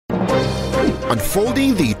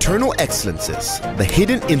unfolding the eternal excellences, the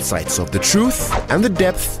hidden insights of the truth, and the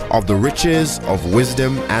depth of the riches of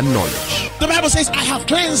wisdom and knowledge. The Bible says, I have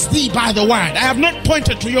cleansed thee by the word. I have not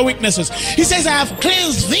pointed to your weaknesses. He says, I have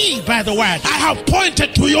cleansed thee by the word. I have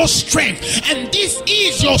pointed to your strength. And this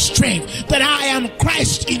is your strength, that I am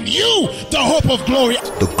Christ in you, the hope of glory.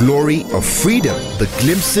 The glory of freedom, the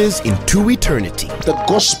glimpses into eternity. The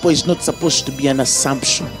gospel is not supposed to be an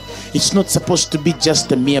assumption. It's not supposed to be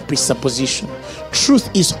just a mere presupposition. Truth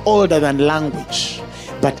is older than language,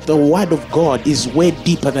 but the word of God is way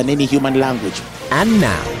deeper than any human language. And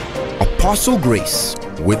now, Apostle Grace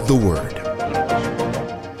with the word.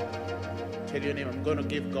 Tell your neighbor, I'm going to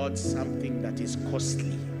give God something that is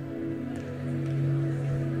costly.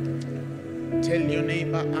 Tell your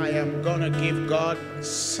neighbor, I am going to give God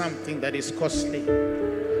something that is costly.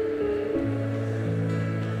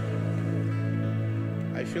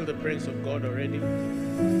 I feel the presence of God already.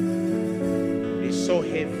 It's so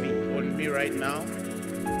heavy on me right now.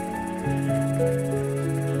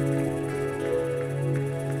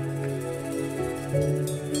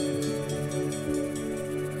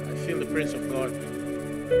 I feel the presence of God.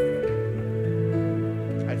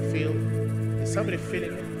 I feel. Is somebody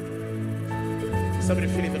feeling it? Is somebody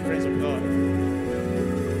feeling the presence of God?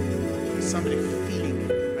 Is somebody feeling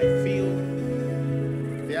it? I feel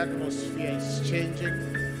the atmosphere is changing.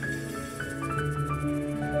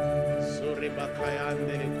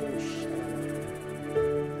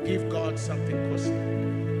 Give God something costly.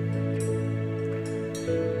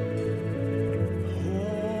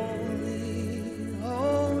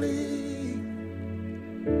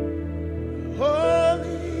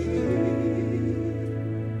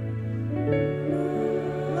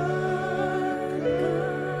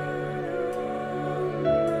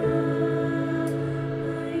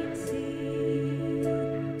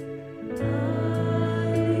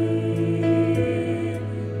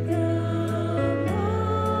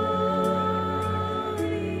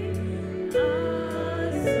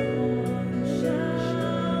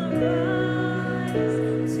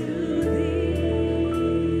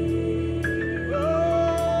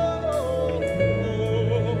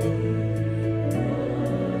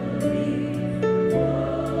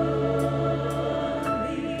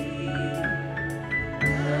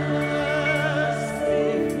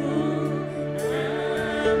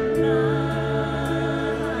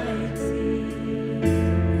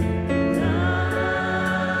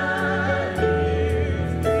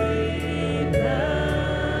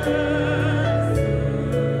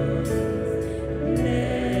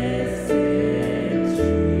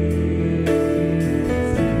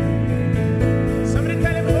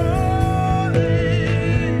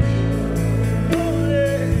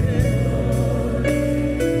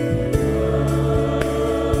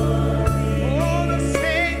 All the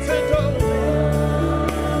saints adore.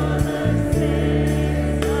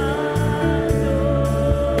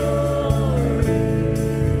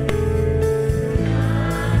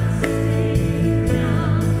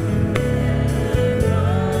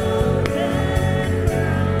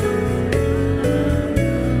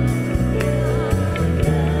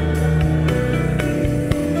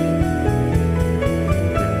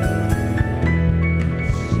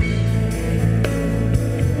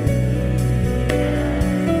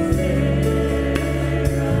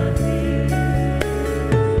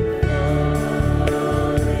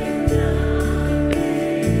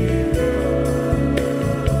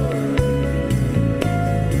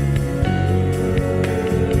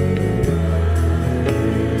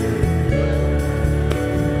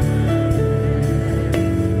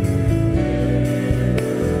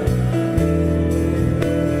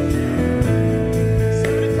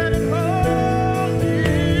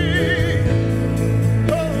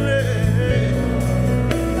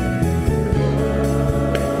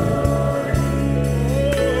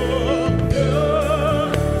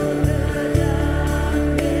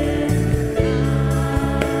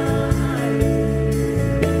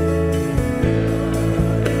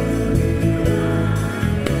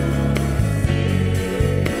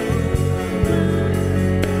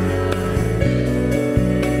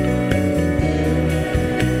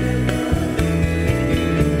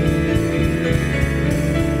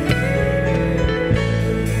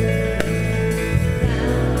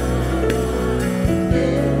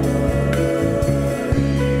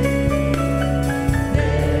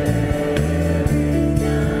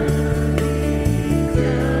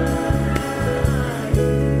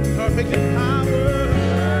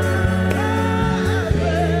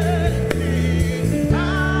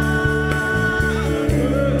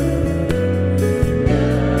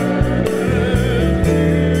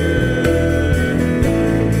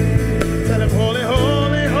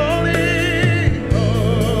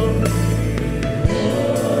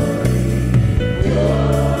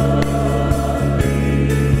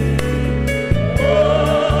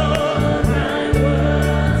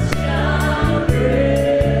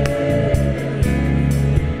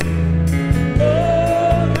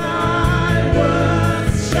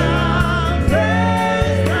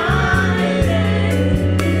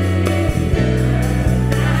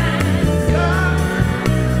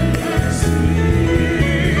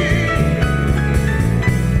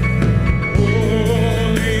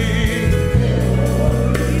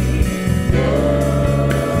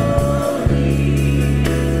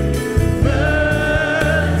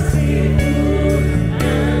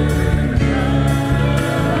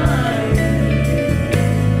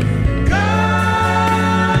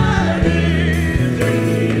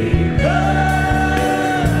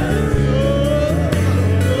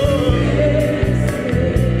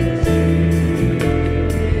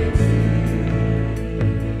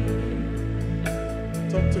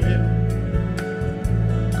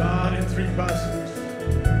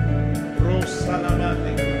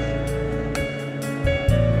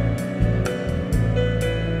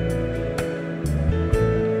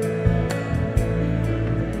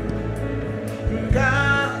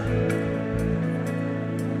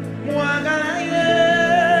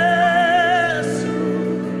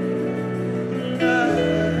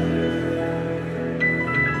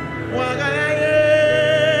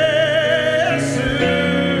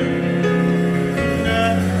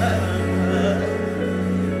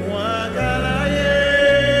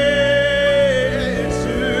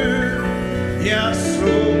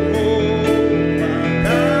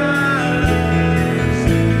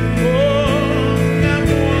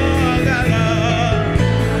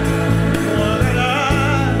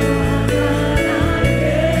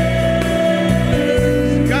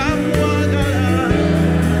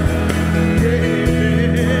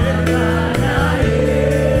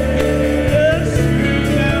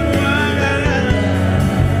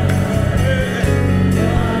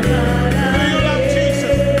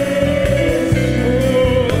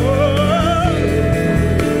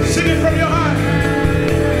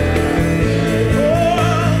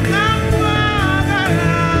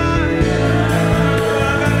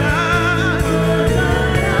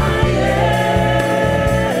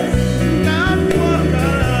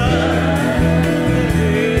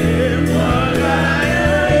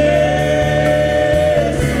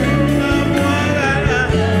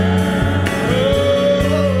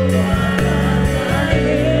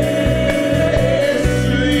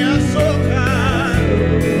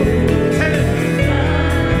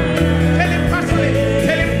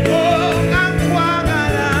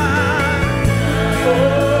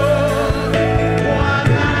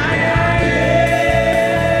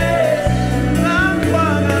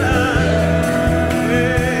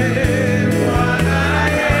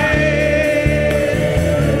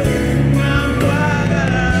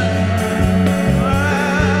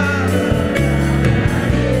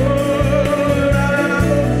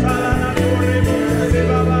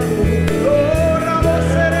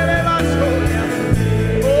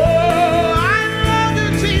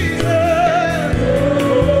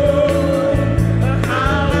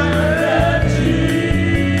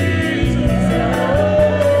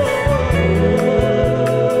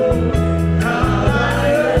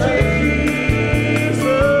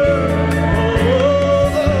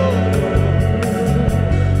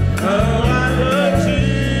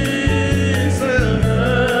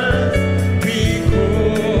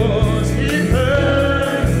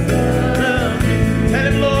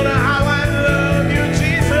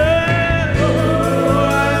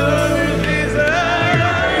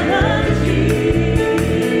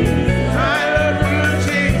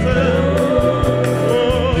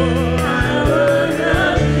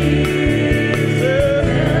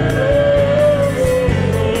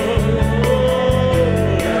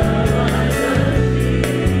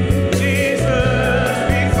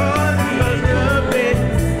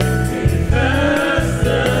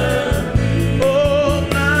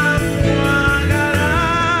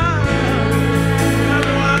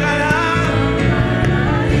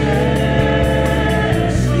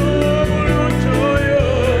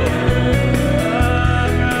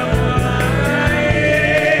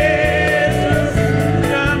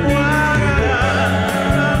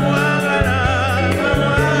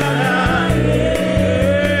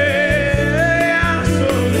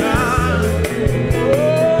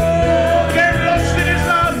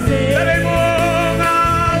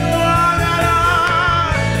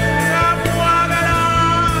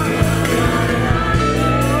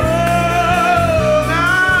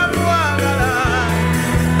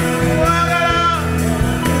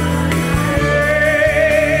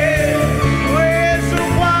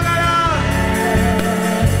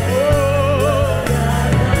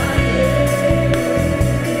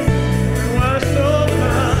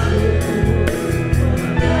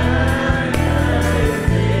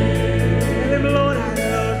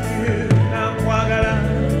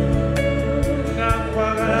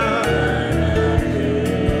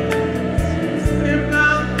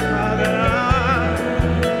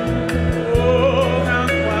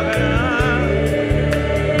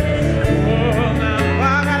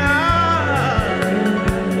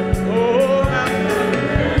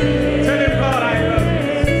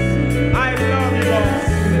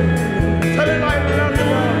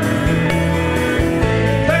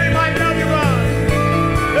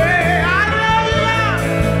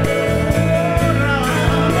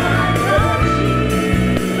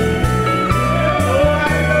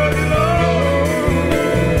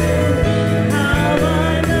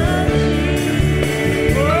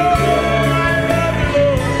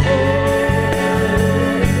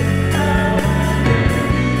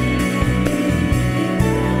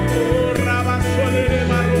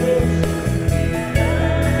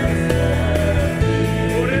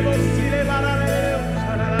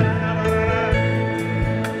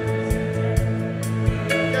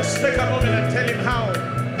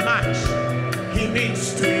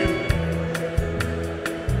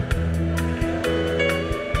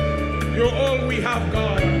 have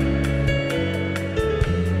God.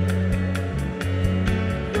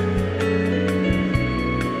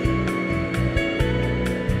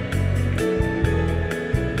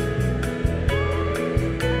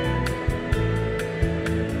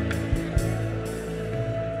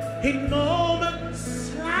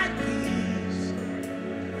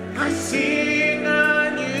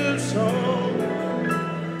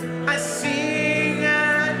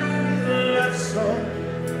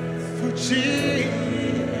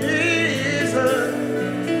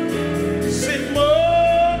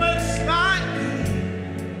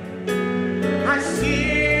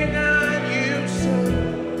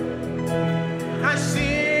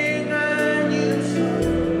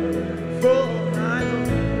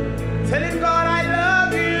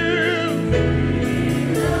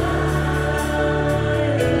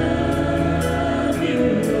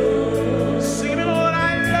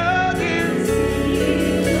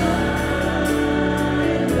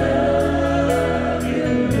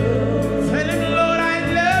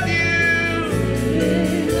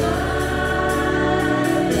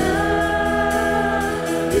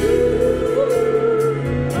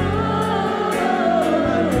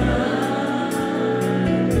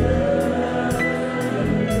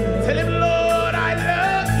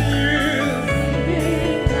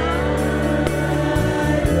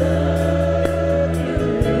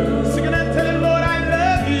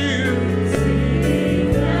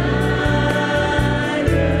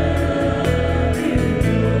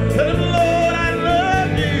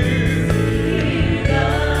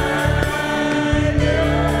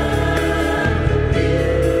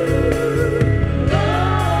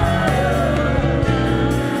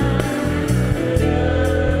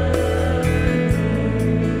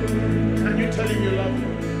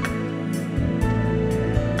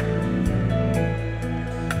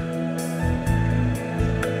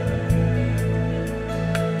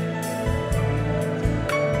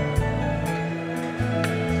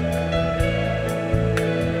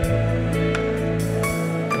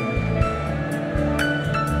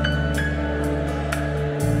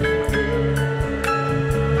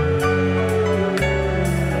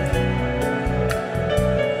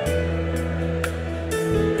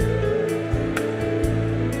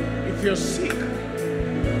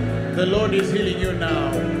 The Lord is healing you now.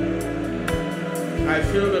 I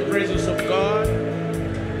feel the presence of God.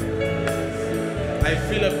 I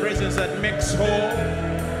feel a presence that makes whole.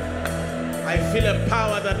 I feel a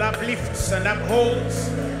power that uplifts and upholds.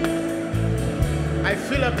 I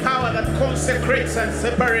feel a power that consecrates and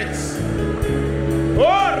separates. Oh,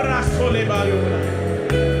 Rasole Balula.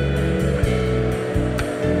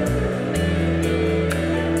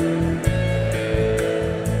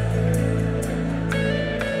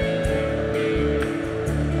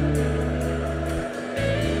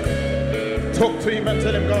 Talk to him and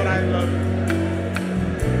tell him, God, I love you.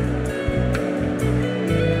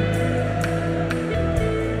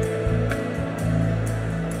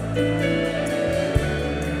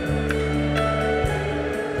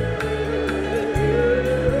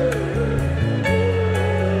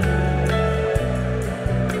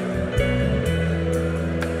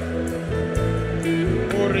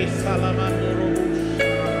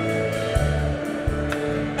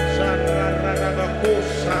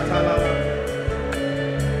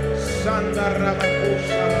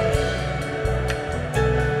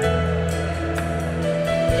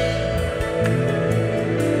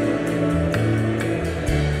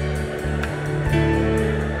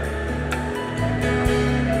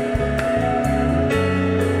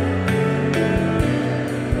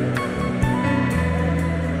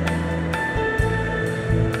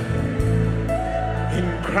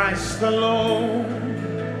 Christ alone,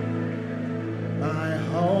 my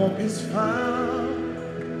hope is found.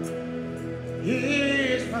 He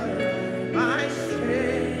is my life, my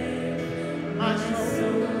strength, my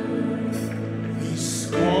soul. This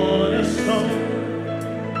cornerstone,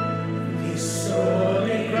 this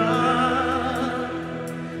solid ground,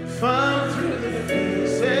 found through the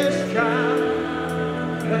fiercest trial.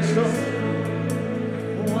 Let's go.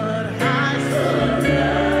 What has the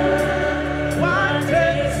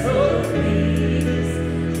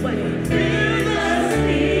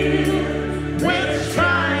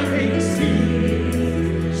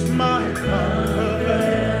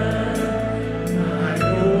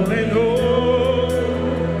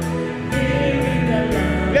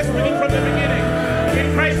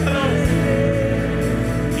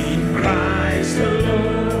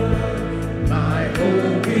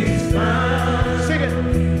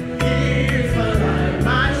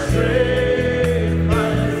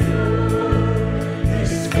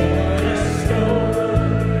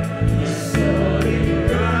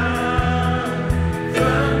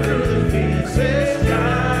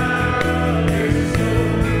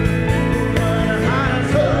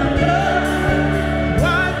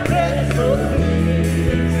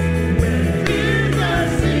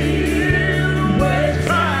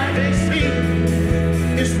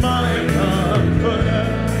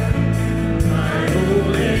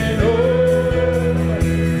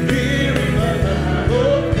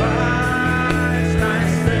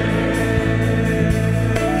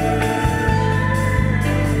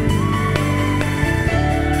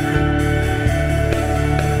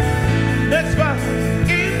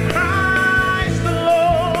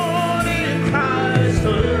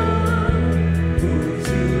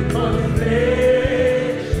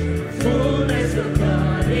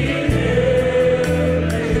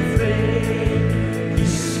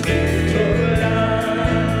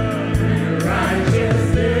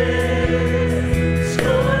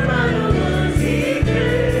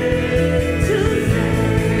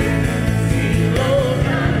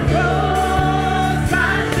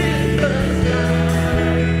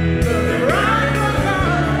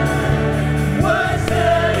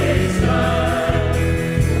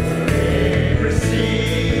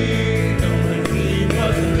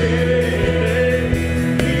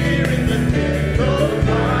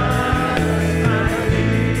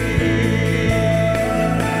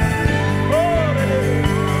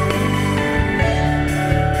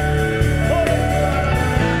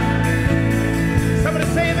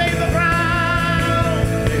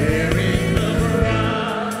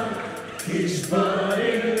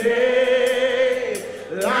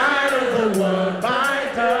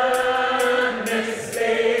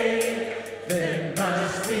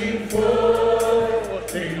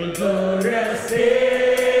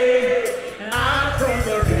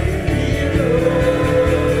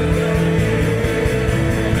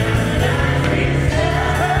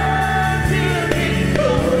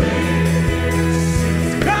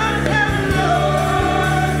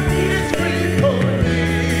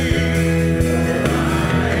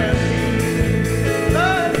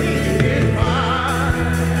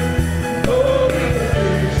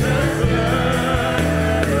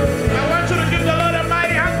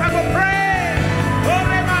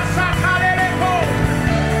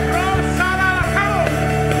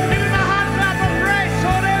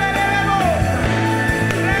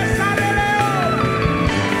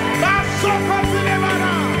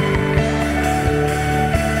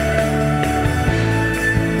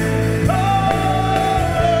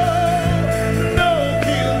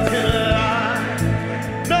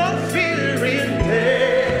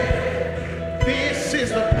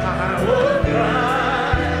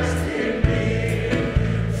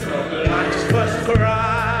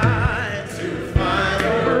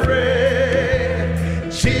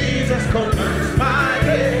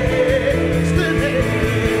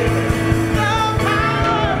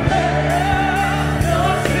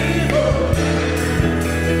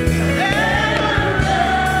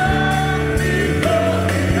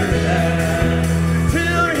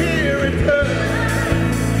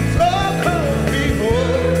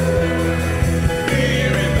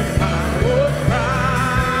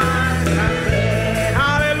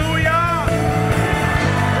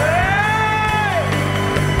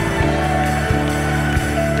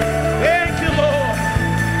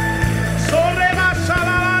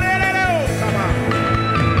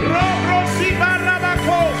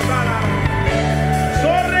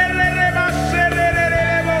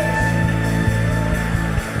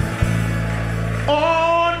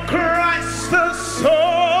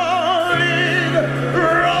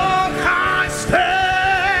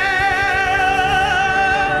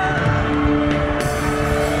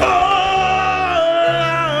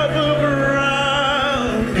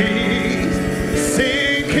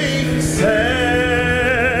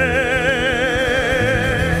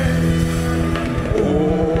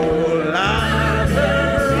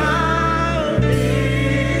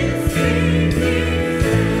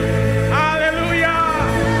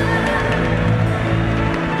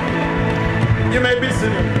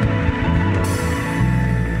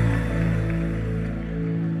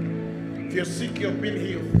If you're sick, you've been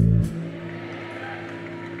healed.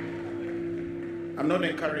 I'm not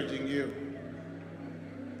encouraging you.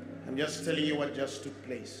 I'm just telling you what just took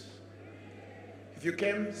place. If you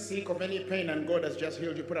came sick of any pain and God has just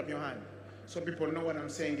healed you, put up your hand. So people know what I'm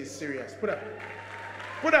saying is serious. Put up.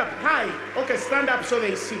 Put up high. Okay, stand up so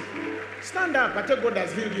they see. Stand up. I tell God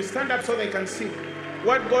has healed you. Stand up so they can see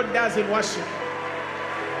what God does in worship.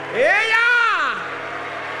 Yeah!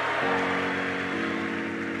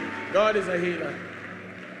 God is a healer.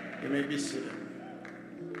 You may be seated.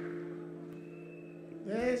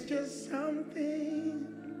 There's just something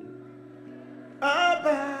about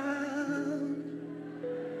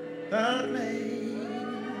the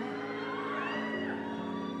name.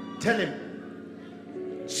 Tell him,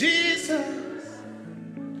 Jesus,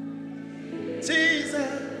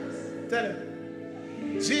 Jesus. Tell him,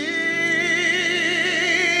 Jesus.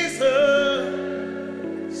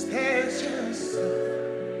 There's just something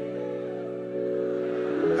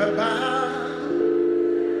about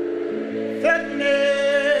the name.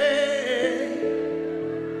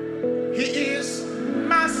 He is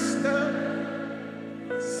Master,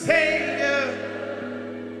 Savior,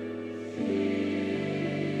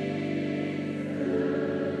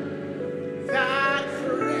 that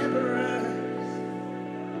forever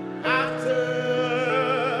after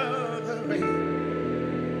the rain.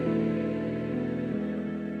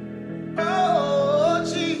 Oh,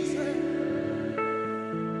 Jesus,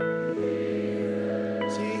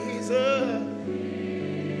 Jesus.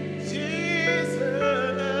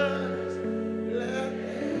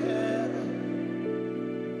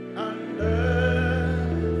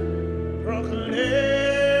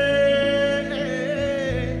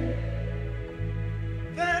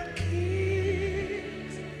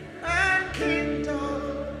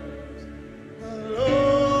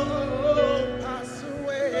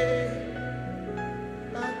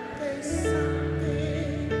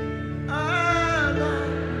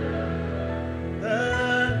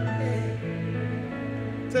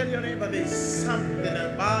 Tell your neighbor there's something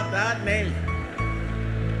about that name.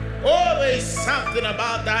 Oh, there's something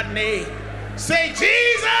about that name. Say Jesus!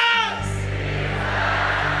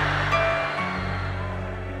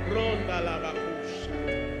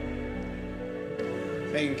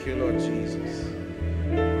 Thank you, Lord Jesus.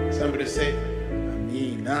 Somebody say,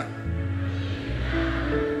 Amina.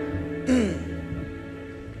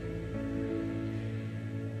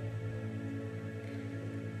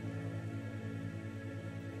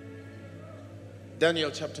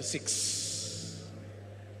 Daniel chapter 6.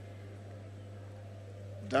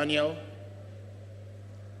 Daniel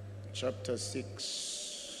chapter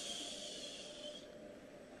 6.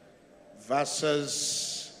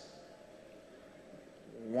 Verses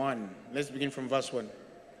 1. Let's begin from verse 1.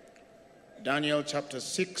 Daniel chapter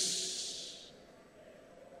 6.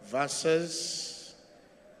 Verses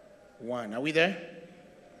 1. Are we there?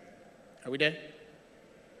 Are we there?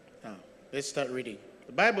 Now, let's start reading.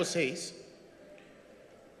 The Bible says,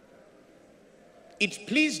 it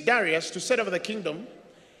pleased Darius to set over the kingdom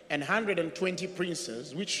 120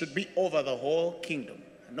 princes, which should be over the whole kingdom,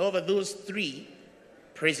 and over those 3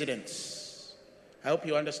 presidents. I hope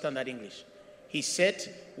you understand that English. He set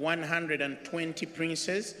 120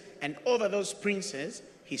 princes, and over those princes,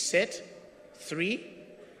 he set 3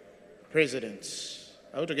 presidents.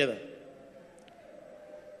 All together.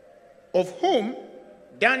 Of whom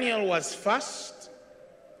Daniel was first,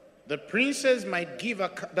 that the princes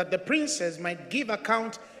might give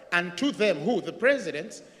account unto them, who? The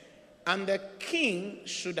presidents, and the king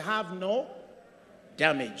should have no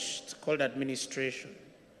damage. It's called administration.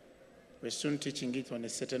 We're soon teaching it on a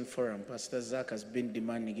certain forum. Pastor Zach has been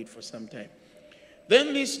demanding it for some time.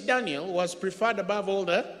 Then this Daniel was preferred above all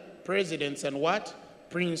the presidents and what?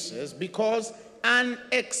 Princes, because an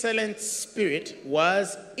excellent spirit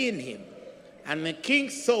was in him. And the king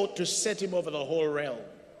thought to set him over the whole realm.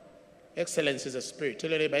 Excellence is a spirit. Tell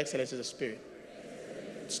your neighbor, excellence is a spirit.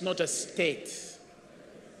 It's not a state.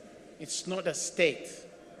 It's not a state.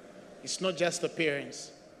 It's not just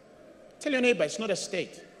appearance. Tell your neighbor, it's not a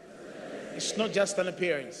state. It's not just an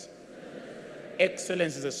appearance.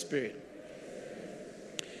 Excellence is a spirit.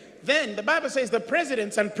 Then the Bible says the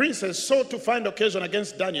presidents and princes sought to find occasion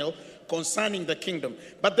against Daniel concerning the kingdom,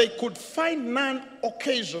 but they could find none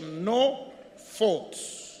occasion, no fault.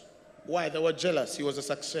 Why? They were jealous. He was a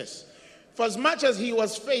success. For as much as he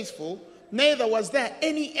was faithful, neither was there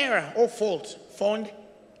any error or fault found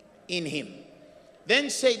in him. Then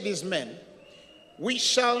said these men, we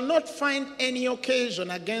shall not find any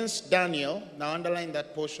occasion against Daniel, now underline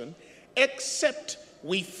that portion, except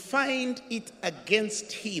we find it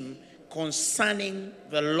against him concerning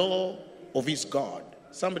the law of his God.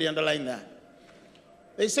 Somebody underline that.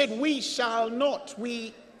 They said, we shall not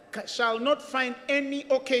find any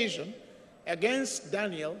occasion against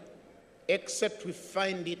Daniel except we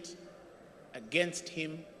find it against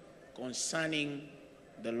him concerning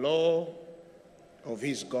the law of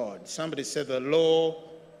his God. Somebody said the law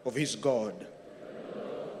of his God.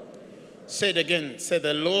 Say it again. Say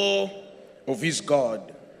the law of his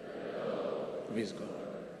God. Of his God.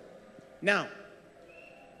 Now,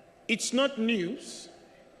 it's not news.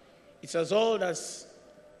 It's as old as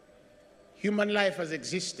human life has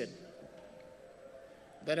existed,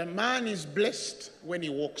 that a man is blessed when he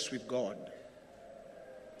walks with God.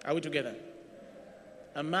 Are we together?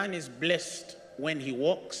 A man is blessed when he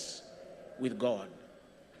walks with God.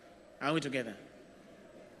 Are we together?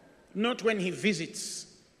 Not when he visits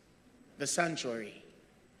the sanctuary.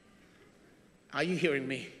 Are you hearing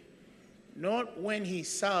me? Not when he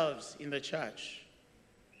serves in the church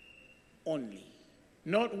only.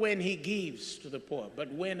 Not when he gives to the poor,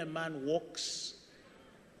 but when a man walks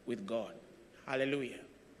with God. Hallelujah.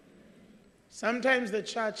 Sometimes the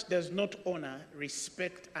church does not honor,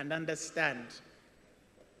 respect, and understand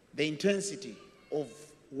the intensity of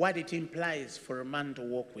what it implies for a man to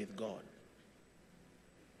walk with God.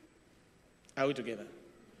 Are we together?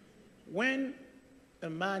 When a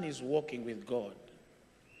man is walking with God,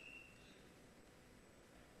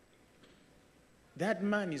 that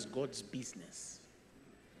man is God's business.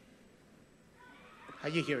 Are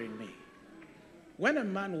you hearing me? When a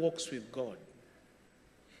man walks with God,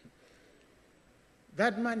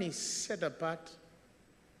 that man is set apart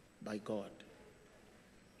by God.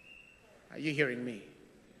 Are you hearing me?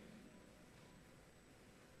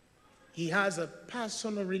 He has a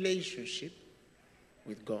personal relationship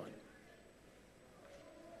with God.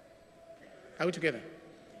 Are we together?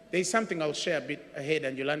 There's something I'll share a bit ahead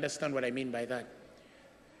and you'll understand what I mean by that.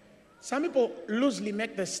 Some people loosely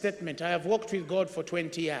make the statement, I have walked with God for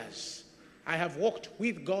 20 years. I have walked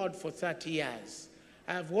with God for 30 years.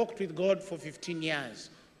 I have walked with God for 15 years.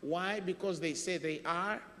 Why? Because they say they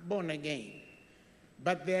are born again.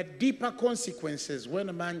 But there are deeper consequences when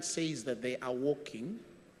a man says that they are walking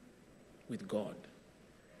with God.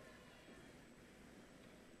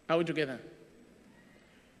 Are we together?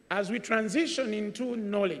 As we transition into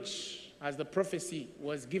knowledge, as the prophecy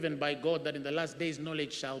was given by God that in the last days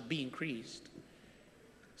knowledge shall be increased,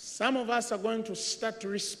 some of us are going to start to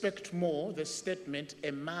respect more the statement,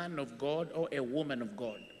 a man of God or a woman of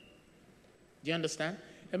God. Do you understand?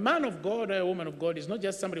 A man of God or a woman of God is not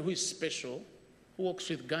just somebody who is special, who walks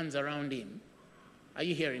with guns around him. Are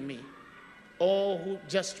you hearing me? Or who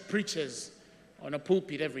just preaches on a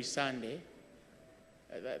pulpit every Sunday.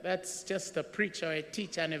 That's just a preacher, a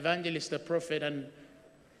teacher, an evangelist, a prophet, and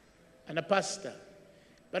a pastor.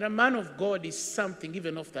 But a man of God is something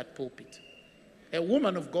even off that pulpit. A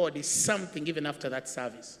woman of God is something even after that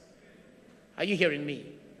service. Are you hearing me?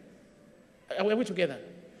 Are we together?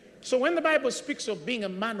 So when the Bible speaks of being a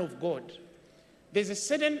man of God, there's a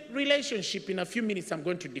certain relationship in a few minutes I'm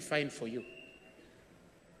going to define for you.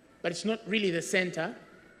 But it's not really the center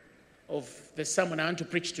of the sermon I want to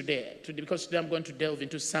preach today, because today I'm going to delve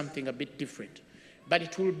into something a bit different. But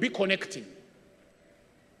it will be connecting.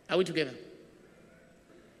 Are we together?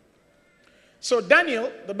 So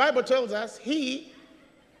Daniel, the Bible tells us, he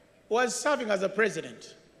was serving as a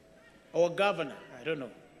president or a governor, I don't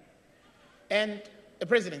know. And a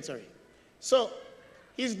president, sorry. So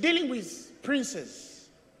he's dealing with princes,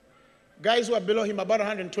 guys who are below him, about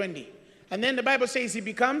 120. And then the Bible says he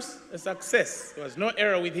becomes a success. There was no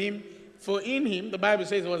error with him. For in him, the Bible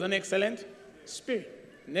says, was an excellent spirit.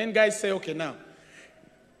 And then guys say, okay, now,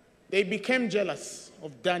 they became jealous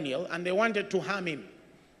of Daniel and they wanted to harm him.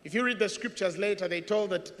 If you read the scriptures later, they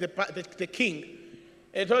told the king,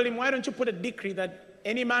 they told him, why don't you put a decree that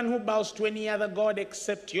any man who bows to any other god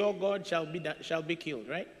except your God shall be killed,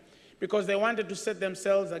 right? Because they wanted to set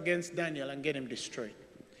themselves against Daniel and get him destroyed.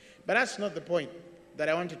 But that's not the point that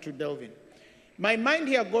I wanted to delve in. My mind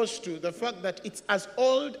here goes to the fact that it's as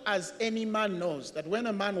old as any man knows that when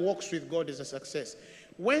a man walks with God is a success.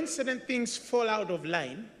 When certain things fall out of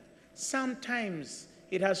line, sometimes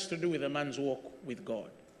it has to do with a man's walk with God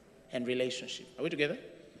and relationship. Are we together?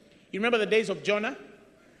 You remember the days of Jonah?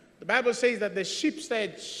 The Bible says that the ship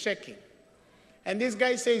started shaking. And this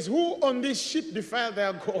guy says, who on this ship defiled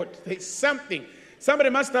their God? There's something. Somebody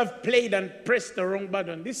must have played and pressed the wrong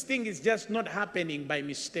button. This thing is just not happening by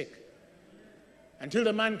mistake. Until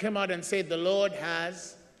the man came out and said, the Lord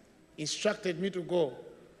has instructed me to go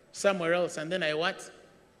somewhere else. And then I what?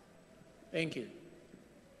 Thank you.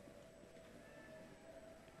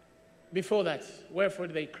 Before that, wherefore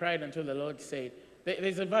they cried until the Lord said,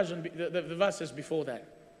 There's a version, the verses before that,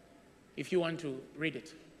 if you want to read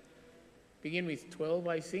it. Begin with 12,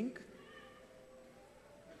 I think.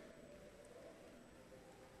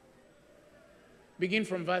 Begin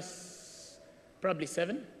from verse probably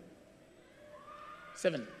 7.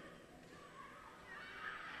 7.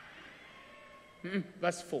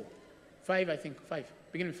 Verse 4. 5, I think. 5.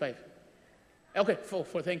 Begin with 5. Okay, 4.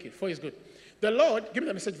 Thank you. 4 is good. The Lord, give me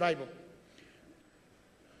the Message Bible.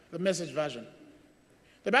 The Message version.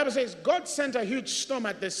 The Bible says, God sent a huge storm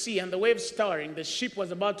at the sea and the waves towering. The ship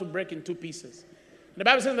was about to break in 2 pieces. The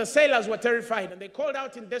Bible says the sailors were terrified and they called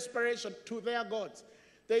out in desperation to their gods.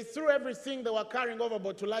 They threw everything they were carrying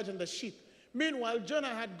overboard to lighten the ship. Meanwhile,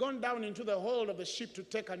 Jonah had gone down into the hold of the ship to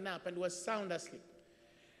take a nap and was sound asleep.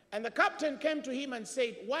 And the captain came to him and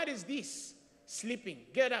said, what is this? Sleeping.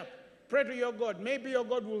 Get up. Pray to your God. Maybe your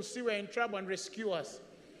God will see we're in trouble and rescue us.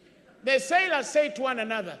 The sailors say to one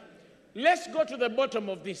another, let's go to the bottom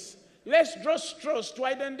of this. Let's draw straws to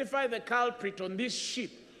identify the culprit on this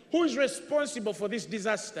ship. Who is responsible for this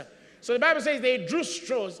disaster? So the Bible says they drew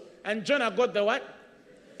straws and Jonah got the what?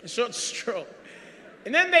 A short straw.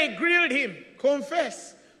 And then they grilled him.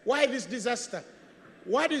 Confess. Why this disaster?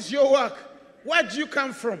 What is your work? Where do you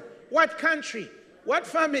come from? What country? What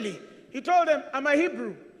family? He told them, I'm a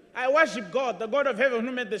Hebrew. I worship God, the God of heaven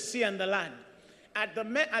who made the sea and the land. At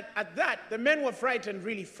that, the men were frightened,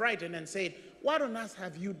 really frightened, and said, what on earth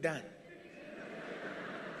have you done?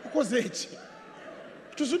 What have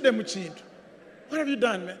you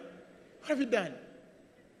done, man? What have you done?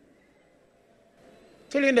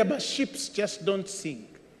 Tell you about ships just don't sink.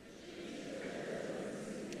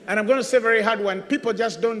 And I'm going to say a very hard one. People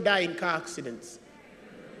just don't die in car accidents.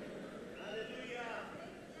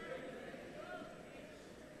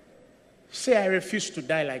 Say, I refuse to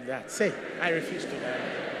die like that. Say, I refuse to die like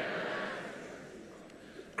that.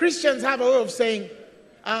 Christians have a way of saying,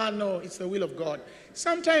 no, it's the will of God.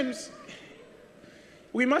 Sometimes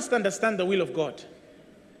we must understand the will of God.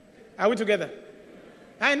 Are we together?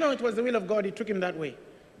 I know it was the will of God. It took him that way.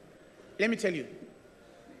 Let me tell you.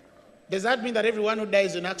 Does that mean that everyone who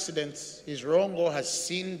dies in accidents is wrong or has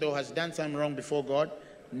sinned or has done something wrong before God?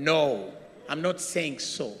 No. I'm not saying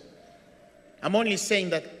so. I'm only saying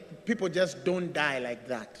that people just don't die like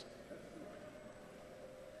that.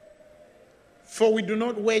 For we do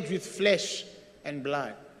not wage with flesh and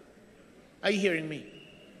blood. Are you hearing me?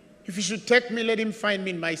 If he should take me, let him find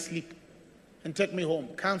me in my sleep and take me home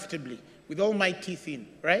comfortably with all my teeth in,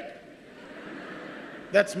 right?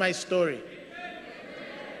 That's my story.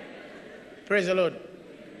 Praise the Lord.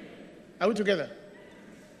 Are we together?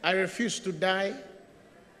 I refuse to die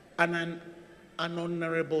an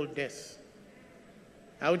honorable death.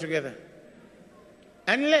 Are we together?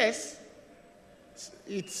 Unless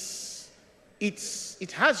it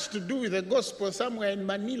has to do with the gospel somewhere in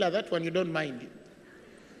Manila. That one you don't mind.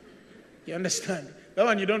 You understand? That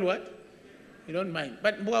one you don't what? You don't mind.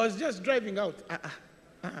 But I was just driving out.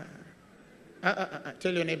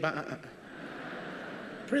 Tell your neighbor.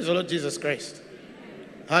 Praise the Lord Jesus Christ.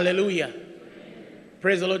 Hallelujah.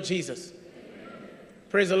 Praise the Lord Jesus.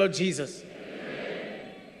 Praise the Lord Jesus.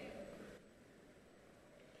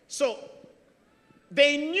 So,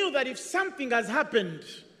 they knew that if something has happened,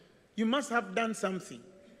 you must have done something.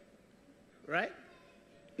 Right?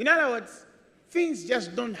 In other words, things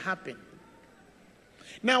just don't happen.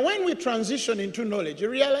 Now, when we transition into knowledge, you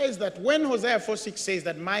realize that when Hosea 4:6 says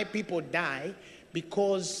that my people die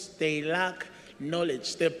because they lack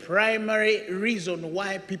knowledge, the primary reason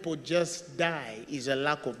why people just die is a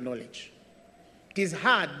lack of knowledge. It is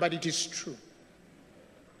hard, but it is true.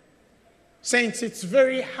 Saints, it's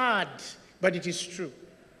very hard, but it is true.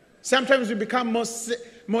 Sometimes we become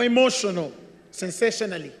more emotional,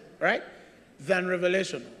 sensationally, right, than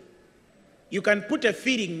revelational. You can put a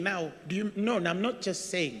feeling now. No, I'm not just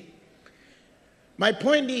saying. My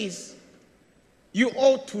point is, you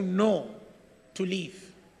ought to know to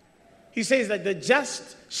live. He says that the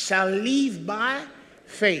just shall live by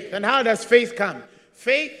faith. And how does faith come?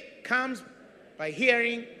 Faith comes by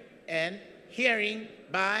hearing, and hearing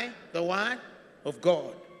by the word of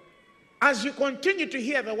God. As you continue to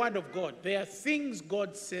hear the word of God, there are things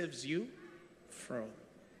God saves you from.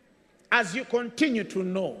 As you continue to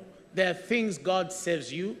know, there are things God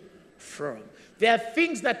saves you from. There are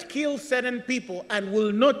things that kill certain people and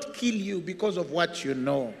will not kill you because of what you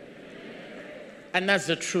know. And that's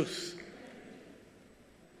the truth.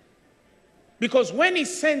 Because when he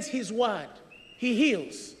sends his word, he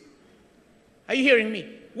heals. Are you hearing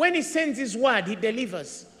me? When he sends his word, he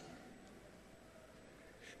delivers.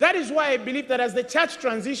 That is why I believe that as the church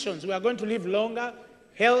transitions, we are going to live longer,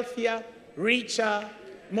 healthier, richer,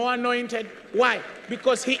 more anointed. Why?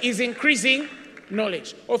 Because he is increasing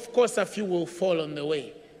knowledge. Of course, a few will fall on the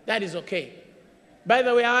way. That is okay. By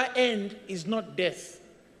the way, our end is not death.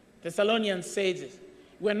 Thessalonians says this.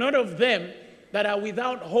 We're not of them that are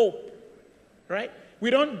without hope. Right? We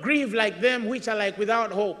don't grieve like them which are like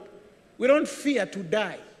without hope. We don't fear to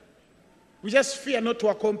die. We just fear not to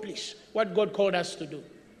accomplish what God called us to do.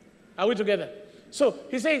 Are we together? So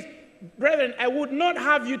he says, brethren, I would not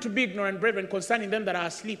have you to be ignorant, brethren, concerning them that are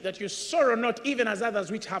asleep, that you sorrow not even as others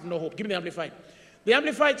which have no hope. Give me the Amplified. The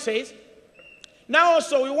Amplified says, now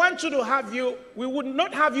also we would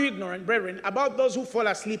not have you ignorant, brethren, about those who fall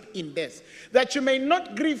asleep in death, that you may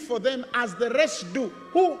not grieve for them as the rest do,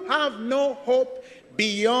 who have no hope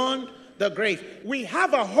beyond the grave. We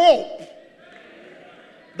have a hope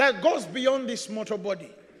that goes beyond this mortal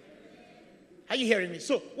body. Are you hearing me?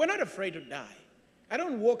 So we're not afraid to die. I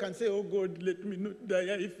don't walk and say, oh God, let me not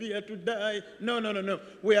die. I fear to die. No.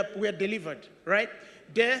 We are delivered, right?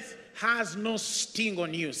 Death has no sting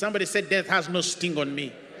on you. Somebody said death has no sting on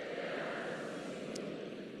me.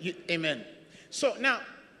 Amen. So now,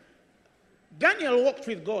 Daniel walked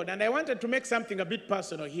with God, and I wanted to make something a bit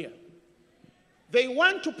personal here. They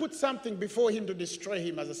want to put something before him to destroy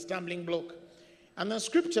him as a stumbling block. And the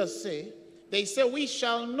scriptures say, they say, we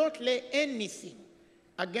shall not lay anything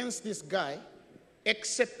against this guy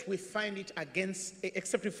except we find it against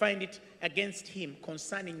him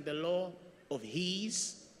concerning the law of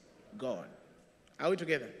his God. Are we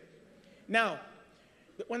together? Now,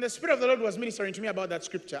 when the Spirit of the Lord was ministering to me about that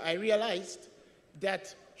scripture, I realized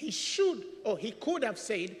that he could have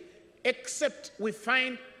said, except we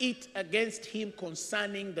find it against him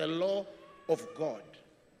concerning the law of God.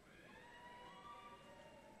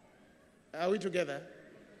 Are we together?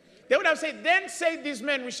 They would have said, then say these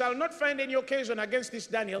men, we shall not find any occasion against this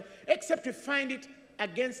Daniel, except we find it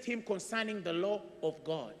against him concerning the law of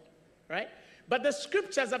God. Right? But the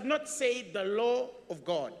scriptures have not said the law of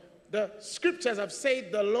God. The scriptures have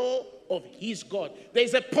said the law of his God. There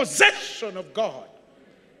is a possession of God.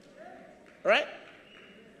 Right?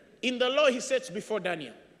 In the law he sets before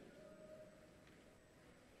Daniel.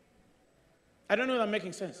 I don't know if I'm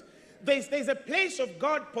making sense. There's a place of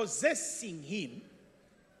God possessing him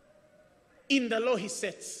in the law he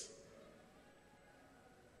sets.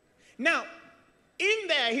 Now, in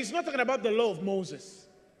there, he's not talking about the law of Moses.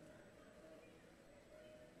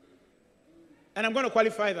 And I'm going to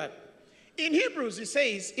qualify that. In Hebrews, he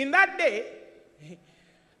says, in that day,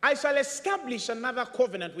 I shall establish another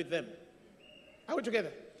covenant with them. Are we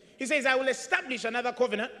together? He says, I will establish another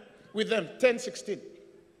covenant with them. 10:16.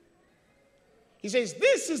 He says,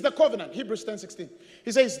 this is the covenant. Hebrews 10:16.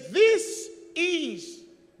 He says, this is,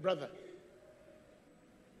 brother.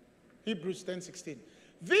 Hebrews 10:16.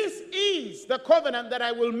 This is the covenant that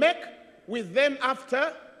I will make with them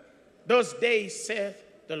after those days, saith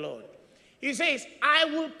the Lord. He says, I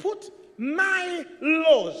will put my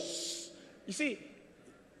laws, you see,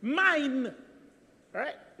 mine,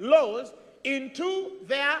 right, laws into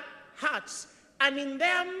their hearts, and in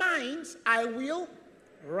their minds I will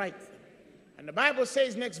write them. And the Bible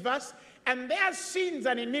says, next verse, and their sins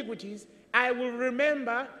and iniquities I will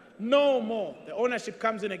remember no more. The ownership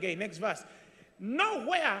comes in again. Next verse.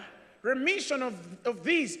 Nowhere remission of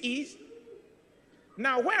these is.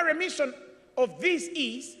 Now, where remission of these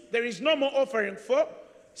is, there is no more offering for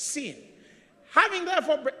sin. Having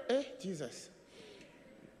therefore, Jesus.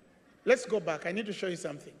 Let's go back. I need to show you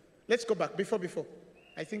something. Let's go back. Before.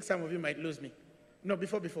 I think some of you might lose me. No,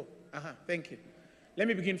 before. Thank you. Let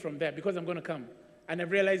me begin from there because I'm going to come. And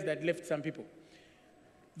I've realized that I left some people.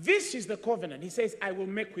 This is the covenant. He says, I will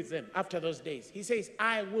make with them after those days. He says,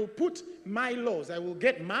 I will put my laws. I will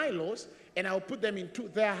get my laws and I will put them into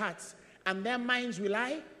their hearts. And their minds will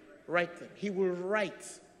I write them. He will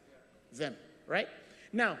write them. Right?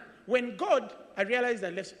 Now, when God, I realized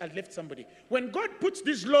I left somebody. When God puts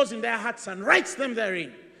these laws in their hearts and writes them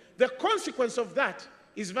therein, the consequence of that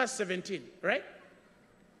is verse 17. Right?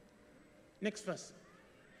 Next verse.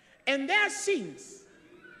 And their sins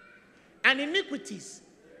and iniquities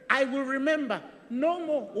I will remember no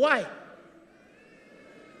more. Why?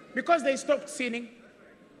 Because they stopped sinning.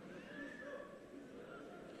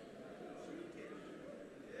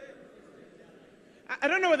 I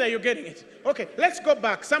don't know whether you're getting it. Okay, let's go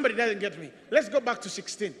back. Somebody doesn't get me. Let's go back to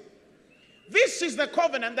 16. This is the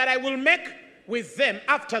covenant that I will make with them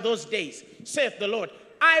after those days, saith the Lord.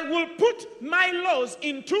 I will put my laws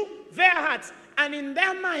into their hearts, and in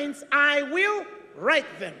their minds I will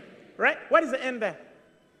write them. Right? What is the end there?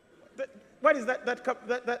 What is that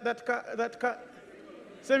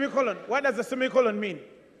semicolon? What does the semicolon mean?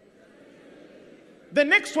 the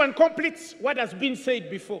next one completes what has been said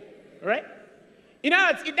before, right? In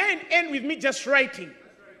other words, it doesn't end with me just writing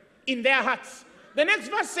in their hearts. The next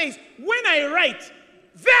verse says, when I write,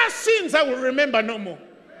 their sins I will remember no more.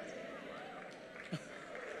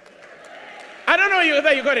 I don't know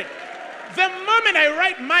whether you got it. The moment I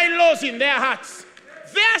write my laws in their hearts,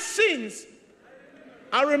 their sins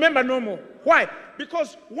I'll remember no more. Why?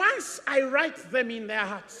 Because once I write them in their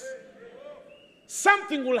hearts,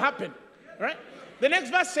 something will happen. Right? The next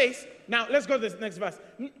verse says, now let's go to the next verse.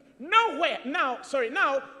 Now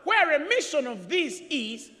where remission of these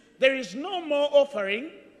is, there is no more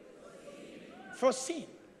offering for sin.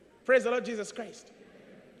 Praise the Lord Jesus Christ.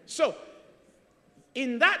 So,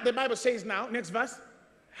 in that the Bible says now, next verse,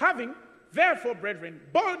 having therefore, brethren,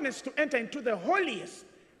 boldness to enter into the holiest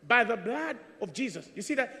by the blood of Jesus. You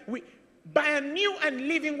see that? By a new and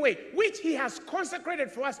living way, which he has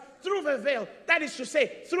consecrated for us through the veil. That is to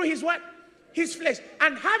say, through his what? His flesh.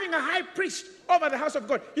 And having a high priest over the house of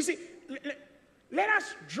God. You see, let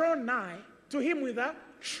us draw nigh to him with a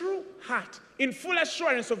true heart, in full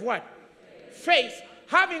assurance of what? Faith.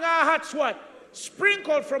 Having our hearts what?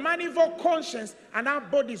 Sprinkled from an evil conscience and our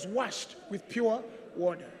bodies washed with pure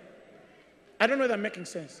water. I don't know if I'm making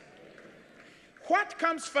sense. What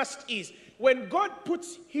comes first is when God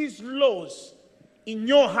puts his laws in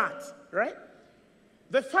your heart, right?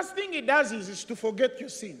 The first thing he does is to forget your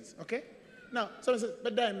sins, okay? Now, someone says,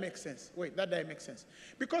 but that doesn't make sense. Wait, that doesn't make sense.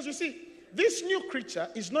 Because you see, this new creature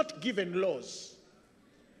is not given laws.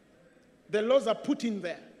 The laws are put in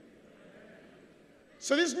there.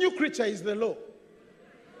 So this new creature is the law.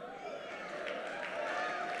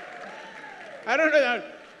 I don't know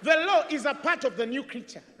that. The law is a part of the new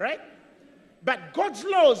creature, right? But God's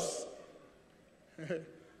laws,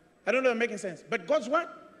 I don't know if I'm making sense, but God's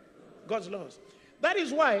what? God's laws. That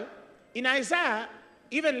is why in Isaiah,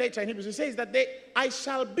 even later in Hebrews, it says that I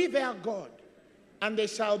shall be their God and they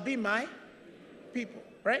shall be my people,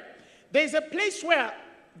 right? There's a place where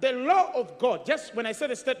the law of God, just when I said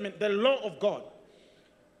the statement, the law of God,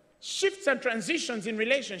 shifts and transitions in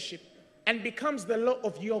relationship and becomes the law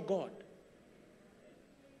of your God.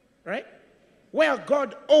 Right? Where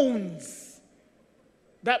God owns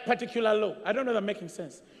that particular law. I don't know if I'm making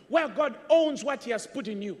sense. Where God owns what he has put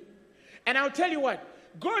in you. And I'll tell you what,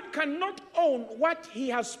 God cannot own what he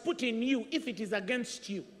has put in you if it is against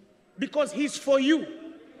you. Because he's for you.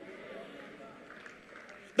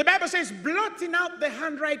 The Bible says, blotting out the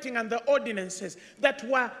handwriting and the ordinances that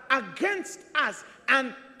were against us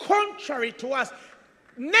and contrary to us,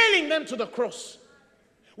 nailing them to the cross.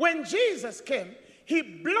 When Jesus came, he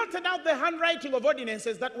blotted out the handwriting of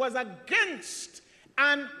ordinances that was against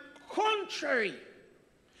and contrary.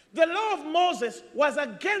 The law of Moses was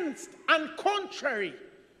against and contrary.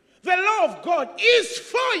 The law of God is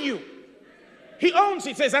for you. He owns it.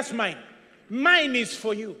 He says, that's mine. Mine is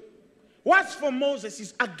for you. What's for Moses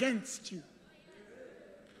is against you.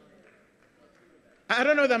 I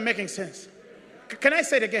don't know if I'm making sense. Can I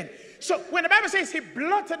say it again? So when the Bible says he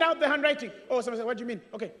blotted out the handwriting. Oh, someone said, what do you mean?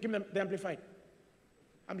 Okay, give me the Amplified.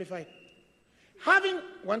 Amplified. Having,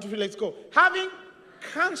 1, 2, 3, let's go. Having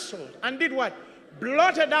cancelled and did what?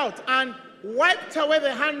 Blotted out and wiped away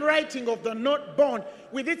the handwriting of the note bond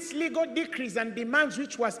with its legal decrees and demands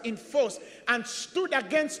which was in force and stood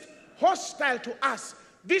against, hostile to us.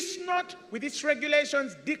 This note with its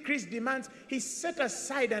regulations, decrees, demands, he set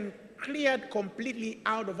aside and cleared completely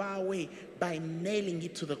out of our way by nailing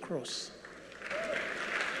it to the cross.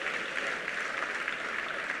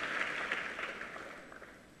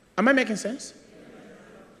 Am I making sense?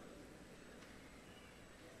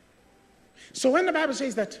 So when the Bible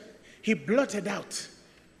says that he blotted out,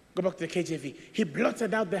 go back to the KJV, he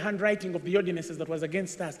blotted out the handwriting of the ordinances that was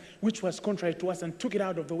against us, which was contrary to us, and took it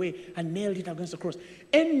out of the way and nailed it against the cross.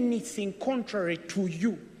 Anything contrary to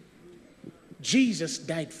you, Jesus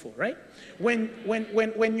died for, right?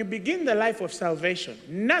 When you begin the life of salvation,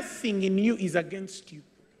 nothing in you is against you.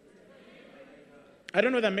 I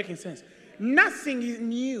don't know if I'm making sense. Nothing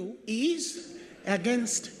in you is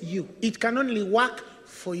against you. It can only work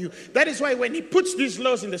for you. That is why when he puts these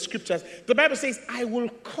laws in the scriptures, the Bible says, I will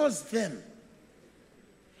cause them.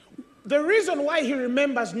 The reason why he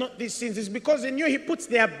remembers not these sins is because in you he puts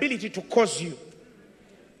the ability to cause you.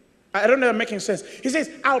 I don't know if I'm making sense. He says,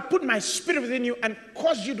 I'll put my spirit within you and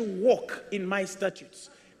cause you to walk in my statutes.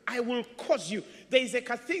 I will cause you. There is a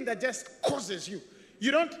thing that just causes you.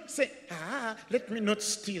 You don't say, let me not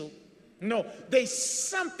steal. No, there's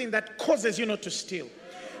something that causes you not to steal.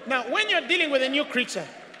 Now, when you're dealing with a new creature,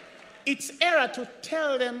 it's error to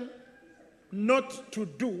tell them not to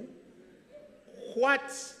do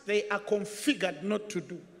what they are configured not to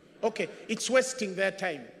do. Okay, it's wasting their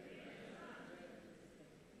time.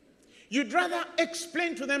 You'd rather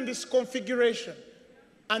explain to them this configuration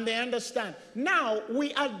and they understand. Now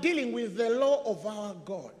we are dealing with the law of our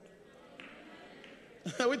God.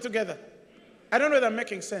 Are we together? I don't know if I'm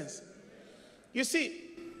making sense. You see,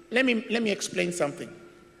 let me explain something.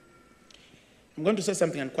 I'm going to say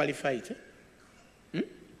something and qualify it.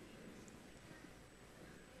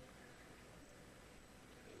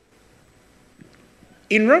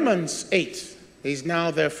 In Romans 8, there is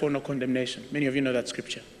now therefore no condemnation. Many of you know that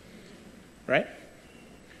scripture, right?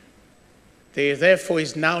 There therefore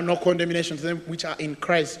is now no condemnation to them which are in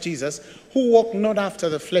Christ Jesus, who walk not after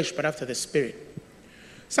the flesh, but after the Spirit.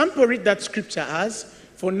 Some people read that scripture as,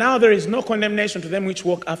 for now there is no condemnation to them which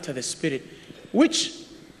walk after the Spirit, which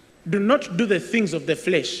do not do the things of the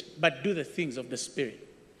flesh, but do the things of the Spirit.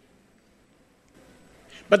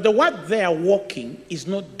 But the word they are walking is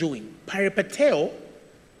not doing. Peripateo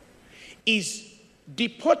is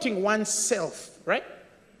deporting oneself, right?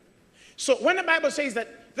 So when the Bible says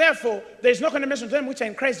that, therefore, there is no condemnation to them which are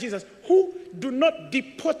in Christ Jesus, who do not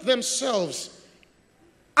deport themselves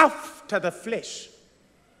after the flesh,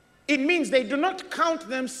 it means they do not count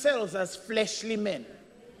themselves as fleshly men.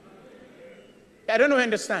 I don't know if you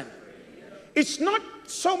understand. It's not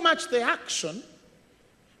so much the action,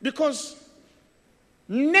 because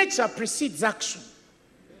nature precedes action.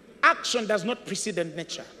 Action does not precede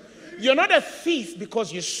nature. You're not a thief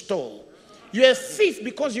because you stole. You're a thief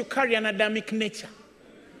because you carry an Adamic nature.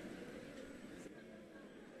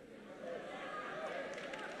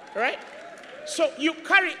 Right? So you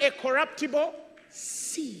carry a corruptible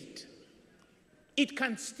seed. It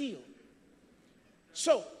can steal.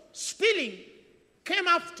 So stealing came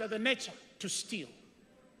after the nature to steal.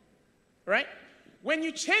 Right? When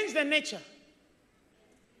you change the nature,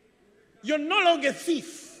 you're no longer a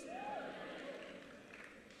thief.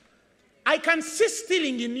 I can see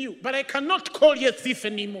stealing in you, but I cannot call you a thief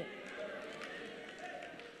anymore.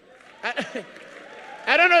 I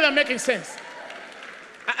don't know if I'm making sense.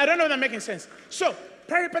 I don't know if I'm making sense. So,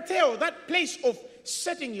 peripateo, that place of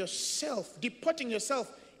setting yourself, deporting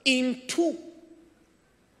yourself into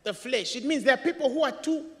the flesh. It means there are people who are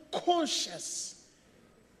too conscious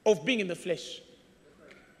of being in the flesh.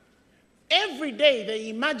 Every day they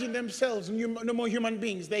imagine themselves no more human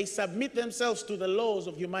beings. They submit themselves to the laws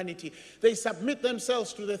of humanity. They submit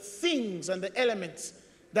themselves to the things and the elements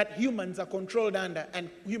that humans are controlled under and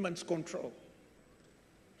humans control.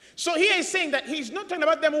 So here he's saying that he's not talking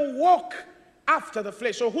about them who walk after the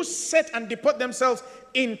flesh or who set and deport themselves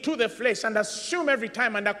into the flesh and assume every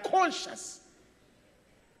time and are conscious.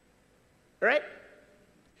 Right?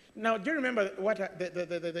 Now, do you remember what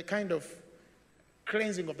the kind of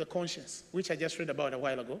cleansing of the conscience, which I just read about a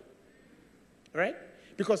while ago, right?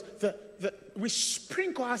 Because we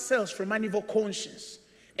sprinkle ourselves from an evil conscience,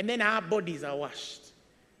 and then our bodies are washed.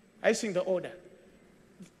 I think the order.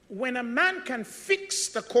 When a man can fix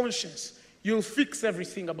the conscience, you'll fix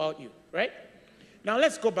everything about you, right? Now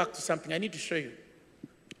let's go back to something I need to show you.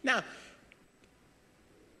 Now,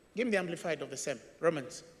 give me the Amplified of the same,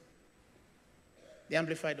 Romans. The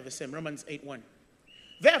Amplified of the same, Romans 8:1.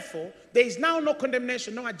 Therefore, there is now no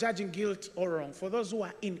condemnation, no judging guilt or wrong for those who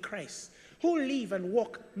are in Christ, who live and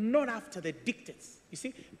walk not after the dictates. You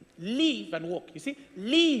see, live and walk. You see,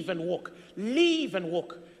 live and walk, live and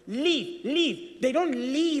walk, live. They don't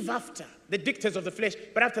live after the dictates of the flesh,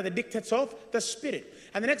 but after the dictates of the Spirit.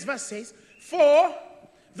 And the next verse says, for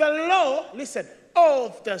the law, listen,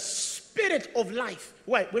 of the Spirit of life.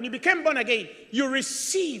 Why? When you became born again, you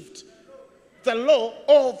received the law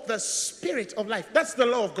of the Spirit of life. That's the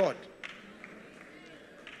law of God.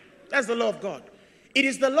 That's the law of God. It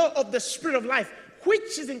is the law of the Spirit of life,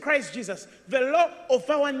 which is in Christ Jesus, the law of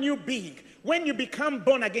our new being. When you become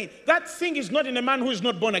born again, that thing is not in a man who is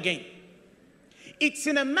not born again. It's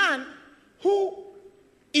in a man who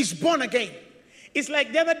is born again. It's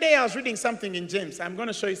like the other day I was reading something in James. I'm going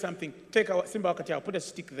to show you something. Take our Simba Wakati, I'll put a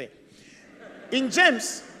stick there. In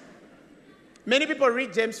James, many people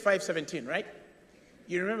read James 5:17, right?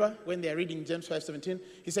 You remember when they're reading James 5:17?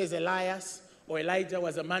 He says Elias or Elijah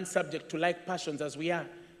was a man subject to like passions as we are.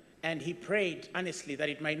 And he prayed earnestly that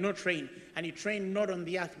it might not rain. And he reigned not on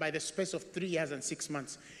the earth by the space of 3 years and 6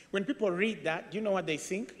 months. When people read that, do you know what they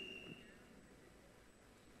think?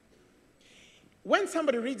 When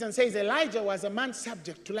somebody reads and says Elijah was a man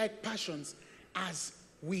subject to like passions as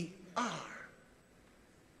we are.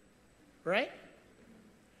 Right?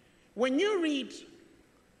 When you read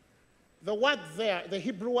the word there, the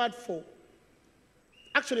Hebrew word for,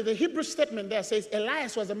 actually the Hebrew statement there says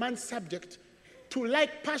Elias was a man subject to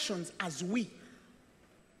like passions as we.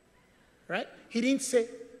 Right? He didn't say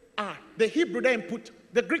R. The Hebrew doesn't put,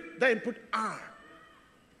 the Greek doesn't put R.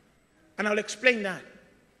 And I'll explain that.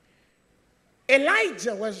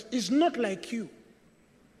 Elijah is not like you.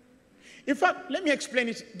 In fact, let me explain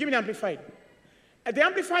it. Give me the Amplified. The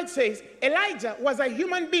Amplified says, Elijah was a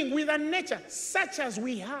human being with a nature such as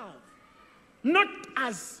we have, not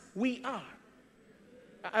as we are.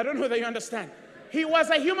 I don't know whether you understand. He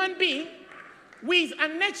was a human being with a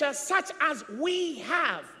nature such as we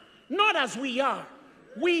have, not as we are.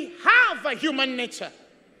 We have a human nature,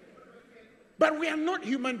 but we are not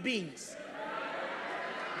human beings.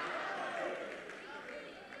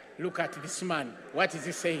 Look at this man. What is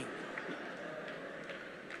he saying?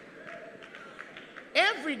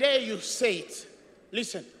 Every day you say it.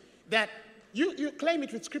 Listen, that you claim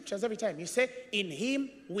it with scriptures every time. You say, in him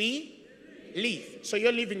we live. So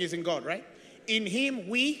your living is in God, right? In him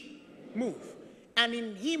we move. And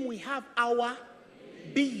in him we have our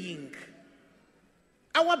being.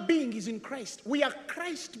 Our being is in Christ. We are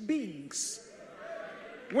Christ beings.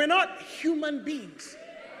 We're not human beings.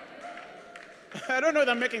 I don't know if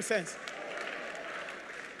I'm making sense.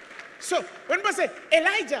 So when people say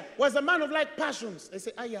Elijah was a man of like passions, they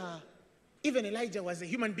say, even Elijah was a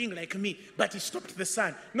human being like me, but he stopped the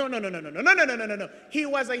sun. No. He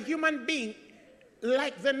was a human being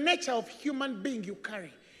like the nature of human being you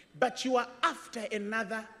carry, but you are after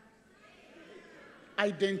another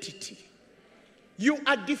identity. You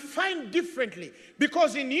are defined differently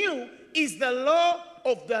because in you is the law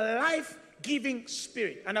of the life-giving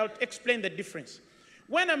spirit. And I'll explain the difference.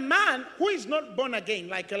 When a man who is not born again,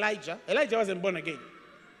 like Elijah wasn't born again.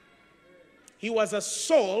 He was a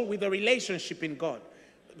soul with a relationship in God.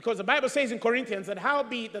 Because the Bible says in Corinthians that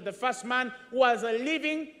howbeit that the first man was a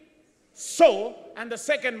living soul and the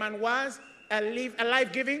second man was a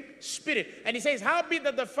life-giving spirit. And he says howbeit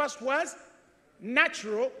that the first was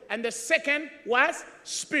natural and the second was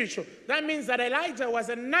spiritual. That means that Elijah was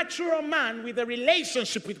a natural man with a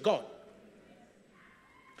relationship with God.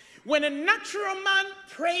 When a natural man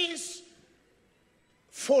prays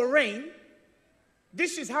for rain,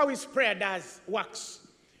 this is how his prayer works.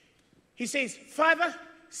 He says, Father,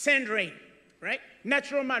 send rain, right?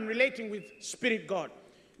 Natural man relating with spirit God.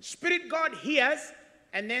 Spirit God hears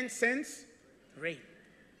and then sends rain.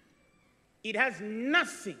 It has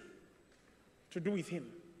nothing to do with him.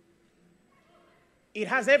 It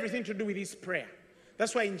has everything to do with his prayer.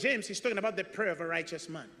 That's why in James he's talking about the prayer of a righteous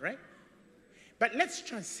man, right? But let's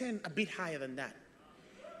transcend a bit higher than that.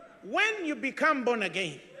 When you become born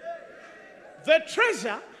again, the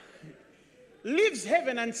treasure leaves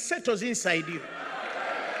heaven and settles inside you.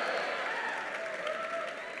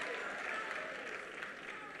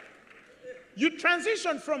 You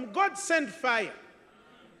transition from God send fire,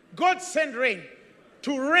 God send rain,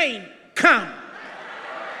 to rain come.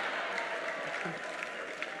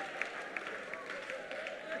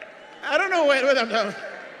 I don't know where I'm going.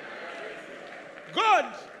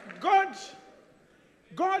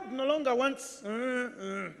 God no longer wants,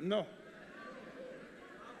 no.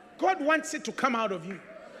 God wants it to come out of you.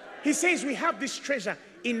 He says we have this treasure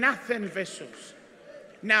in earthen vessels.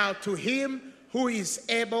 Now to him who is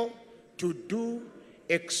able to do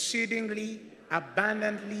exceedingly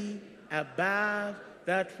abundantly above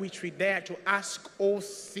that which we dare to ask or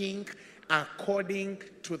think, according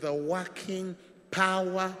to the working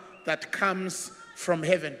power that comes from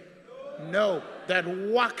heaven. No, that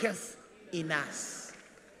worketh in us.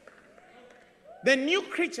 The new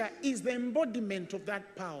creature is the embodiment of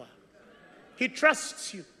that power. He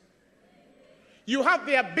trusts you. You have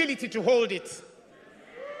the ability to hold it.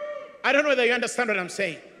 I don't know whether you understand what I'm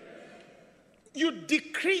saying. You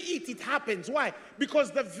decree it, it happens. Why? Because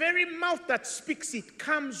the very mouth that speaks it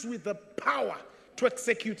comes with the power to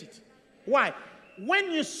execute it. Why?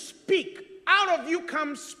 When you speak, out of you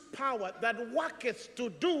comes power that worketh to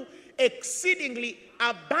do exceedingly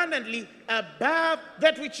abundantly above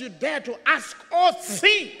that which you dare to ask or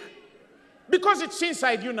think. Because it's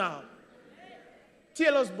inside you now.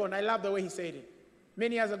 T.L. Osborne, I love the way he said it.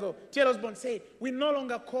 Many years ago, T.L. Osborne said, we no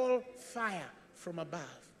longer call fire from above.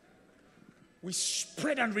 We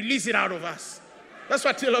spread and release it out of us. That's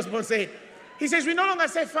what T.L. Osborne said. He says, we no longer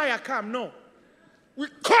say fire come. No. We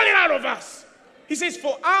call it out of us. He says,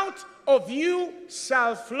 for out of you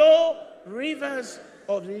shall flow rivers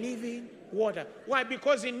of living water. Why?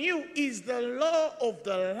 Because in you is the law of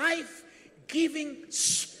the life-giving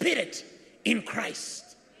spirit in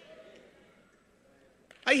Christ.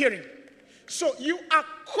 Are you hearing? So you are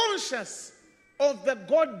conscious of the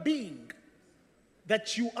God being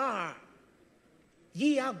that you are.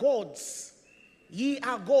 Ye are gods. Ye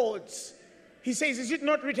are gods. He says, is it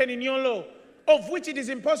not written in your law? of which it is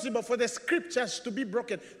impossible for the scriptures to be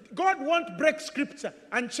broken. God won't break scripture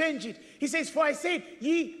and change it. He says, for I said,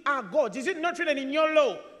 ye are gods. Is it not written in your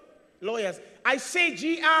law? Lawyers, I said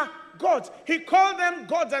ye are gods. He called them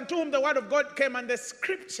gods, unto whom the word of God came, and the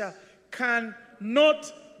scripture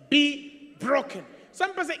cannot be broken.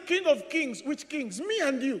 Some people say, King of kings. Which kings? Me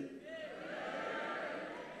and you.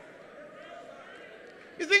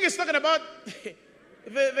 You think he's talking about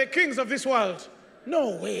the kings of this world?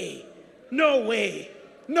 No way. No way.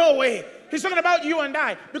 No way. He's talking about you and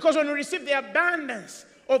I. Because when we receive the abundance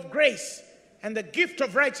of grace and the gift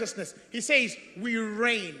of righteousness, he says, we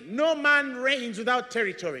reign. No man reigns without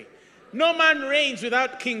territory. No man reigns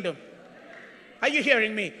without kingdom. Are you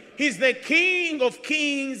hearing me? He's the King of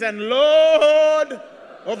kings and Lord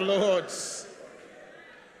of lords.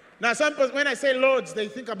 Now, some people, when I say lords, they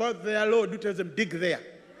think about their Lord who tells them, dig there.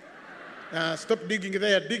 Stop digging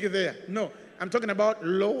there, dig there. No, I'm talking about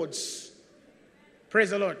lords.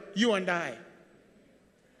 Praise the Lord. You and I.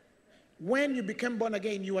 When you became born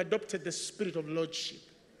again, you adopted the spirit of lordship.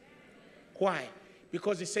 Why?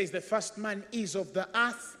 Because it says the first man is of the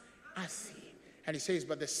earth, earthy. And it says,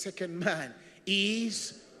 but the second man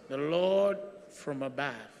is the Lord from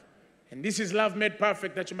above. And this is love made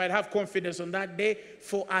perfect, that you might have confidence on that day.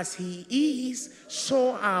 For as he is,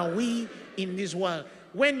 so are we in this world.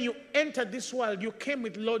 When you enter this world, you came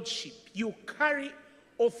with lordship. You carry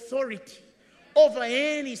authority over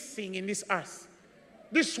anything in this earth.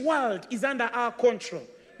 This world is under our control.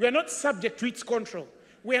 We are not subject to its control.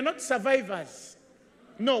 We are not survivors.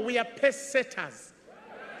 No, we are pace setters.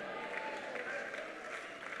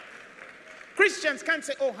 Christians can't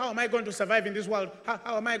say, oh, how am I going to survive in this world?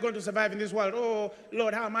 How am I going to survive in this world? Oh,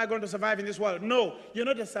 Lord, how am I going to survive in this world? No, you're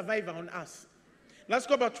not a survivor on earth. Let's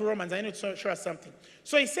go back to Romans. I need to show us something.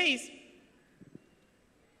 So he says,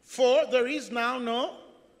 for there is now no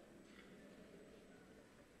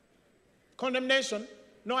condemnation,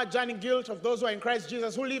 no adjourning guilt of those who are in Christ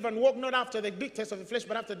Jesus, who live and walk not after the dictates of the flesh,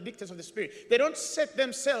 but after the dictates of the Spirit. They don't set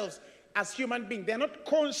themselves as human beings. They're not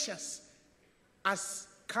conscious as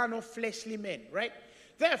carnal, fleshly men, right?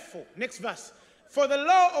 Therefore, next verse. For the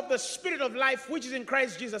law of the Spirit of life, which is in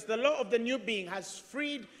Christ Jesus, the law of the new being, has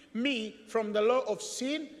freed me from the law of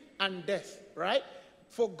sin and death, right?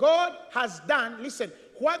 For God has done, listen,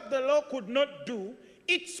 what the law could not do,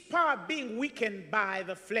 its power being weakened by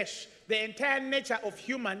the flesh, the entire nature of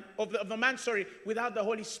a man, without the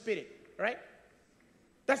Holy Spirit, right?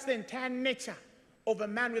 That's the entire nature of a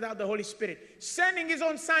man without the Holy Spirit. Sending his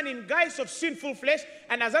own son in guise of sinful flesh,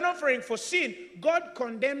 and as an offering for sin, God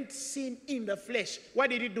condemned sin in the flesh. What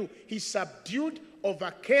did he do? He subdued,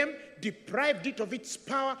 overcame, deprived it of its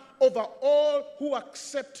power over all who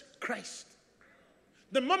accept Christ.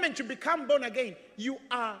 The moment you become born again, you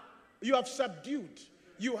have subdued,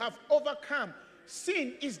 you have overcome.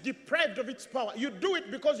 Sin is deprived of its power. You do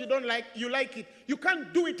it because you like it. You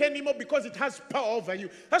can't do it anymore because it has power over you.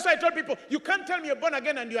 That's why I tell people, you can't tell me you're born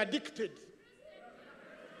again and you're addicted.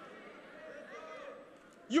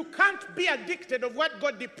 You can't be addicted of what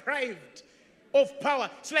God deprived of power.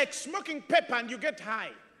 It's like smoking pepper and you get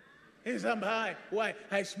high. Yes, I'm high. Why?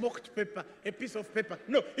 I smoked pepper, a piece of pepper.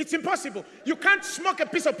 No, it's impossible. You can't smoke a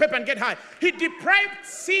piece of pepper and get high. He deprived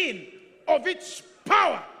sin of its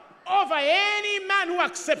power over any man who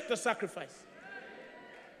accepts the sacrifice.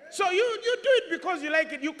 So you do it because you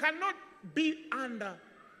like it. You cannot be under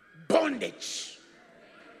bondage.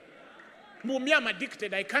 Me, I'm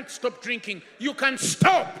addicted. I can't stop drinking. You can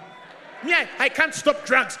stop. Me, I can't stop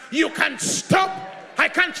drugs. You can stop. I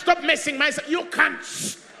can't stop messing myself. You can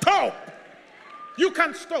stop. You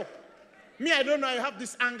can stop. Me, I don't know. I have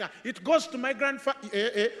this anger. It goes to my grandfather.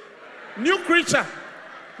 New creature.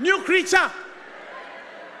 New creature.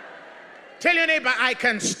 Tell your neighbor, I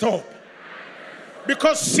can stop.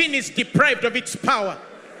 Because sin is deprived of its power.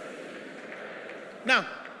 Now,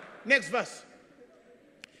 next verse.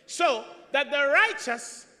 So that the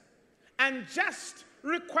righteous and just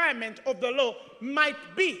requirement of the law might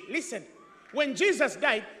be, listen, when Jesus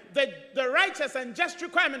died, the righteous and just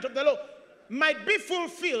requirement of the law might be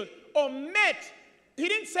fulfilled or met. He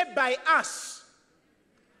didn't say by us.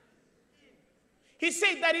 He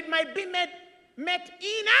said that it might be met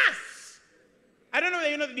in us. I don't know whether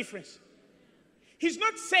you know the difference. He's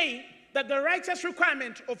not saying that the righteous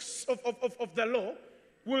requirement of the law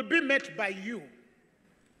will be met by you.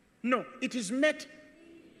 No, it is met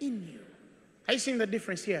in you. Are you seeing the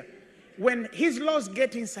difference here? When his laws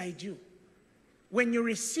get inside you, when you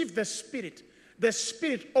receive the Spirit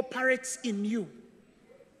operates in you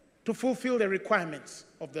to fulfill the requirements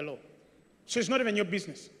of the law. So it's not even your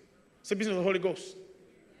business. It's the business of the Holy Ghost.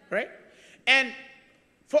 Right? And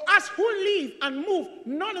For us who live and move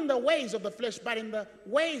not in the ways of the flesh, but in the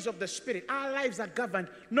ways of the Spirit. Our lives are governed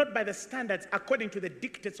not by the standards according to the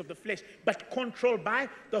dictates of the flesh, but controlled by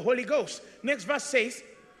the Holy Ghost. Next verse says,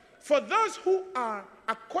 for those who are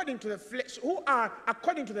according to the flesh,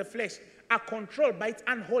 are controlled by its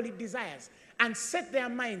unholy desires, and set their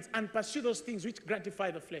minds and pursue those things which gratify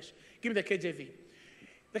the flesh. Give me the KJV.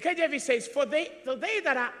 The KJV says, for they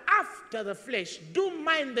that are after the flesh do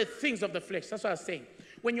mind the things of the flesh. That's what I was saying.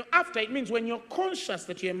 When you're after, it means when you're conscious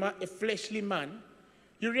that you're a fleshly man,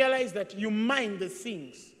 you realize that you mind the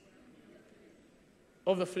things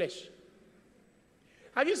of the flesh.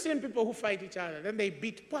 Have you seen people who fight each other? Then they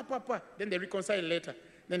beat, then they reconcile later.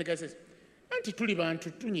 Then the guy says, Anti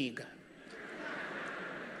tulibantu tunyiga.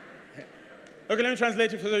 Okay, let me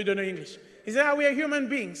translate it for those who don't know English. He said, we are human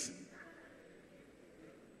beings.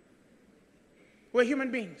 We're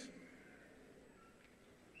human beings.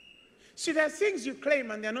 See, there are things you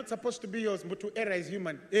claim and they're not supposed to be yours, but to err is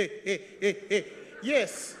human. Hey.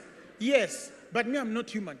 Yes, but me, I'm not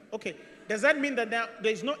human. Okay, does that mean that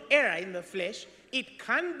there is no error in the flesh? It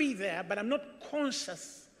can be there, but I'm not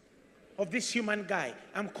conscious of this human guy.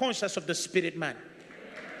 I'm conscious of the spirit man.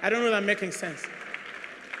 I don't know if I'm making sense.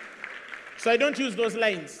 So I don't use those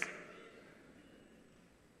lines.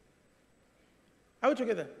 Are we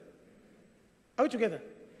together? Are we together?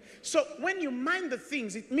 So when you mind the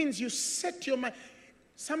things, it means you set your mind.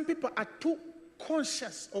 Some people are too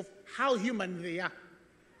conscious of how human they are.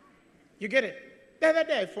 You get it? The other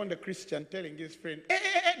day I found a Christian telling his friend, hey,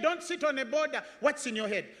 don't sit on a border. What's in your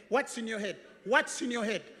head? What's in your head? What's in your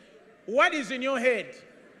head? What is in your head?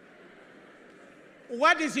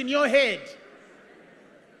 What is in your head?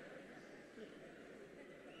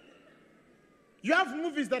 You have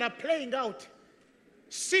movies that are playing out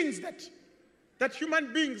scenes that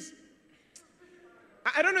human beings,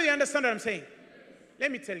 I don't know if you understand what I'm saying.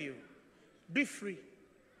 Let me tell you, be free.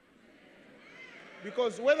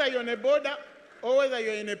 Because whether you're on a border or whether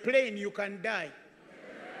you're in a plane, you can die.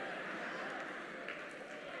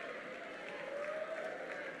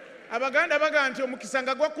 Abaganda baganti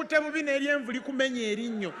omukisanga gwakutte bubi n'eryenvu likumenya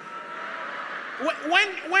erinnyo.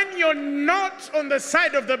 When you're not on the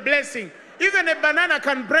side of the blessing, even a banana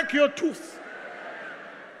can break your tooth.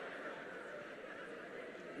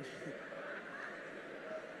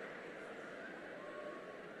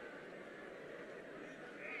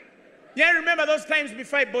 Yeah, I remember those times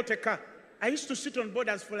before I bought a car. I used to sit on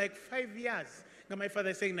borders for like 5 years. And my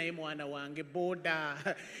father saying, "Na mwana wange border."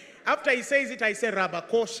 After he says it, I say,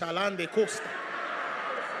 "Rabako shalande costa."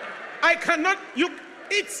 I cannot.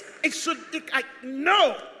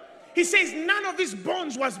 No. He says none of his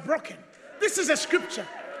bones was broken. This is a scripture,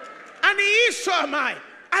 and he is, so am I.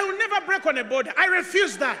 I will never break on a border. I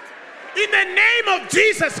refuse that. In the name of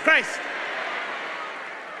Jesus Christ.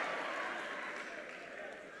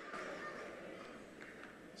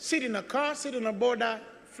 Sit in a car, sit on a border,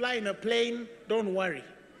 fly in a plane, don't worry.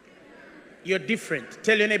 You're different.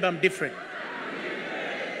 Tell your neighbor, I'm different.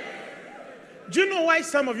 Do you know why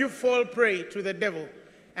some of you fall prey to the devil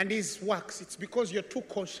and his works? It's because you're too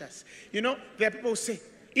cautious. You know, there are people who say,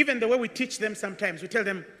 even the way we teach them sometimes, we tell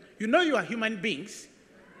them, you know you are human beings.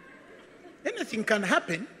 Anything can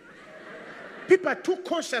happen. People are too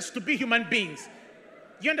cautious to be human beings.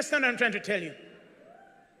 You understand what I'm trying to tell you?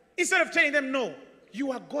 Instead of telling them, no,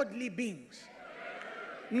 you are godly beings.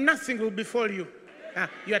 Nothing will befall you.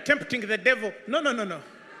 You are tempting the devil. No.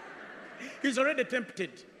 He's already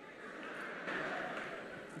tempted.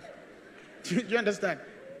 Do you understand?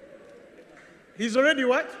 He's already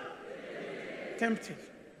what? Tempted.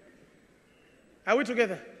 Are we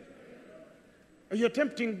together? You're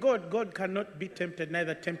tempting God. God cannot be tempted,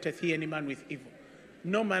 neither tempteth he any man with evil.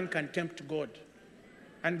 No man can tempt God.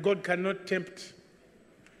 And God cannot tempt,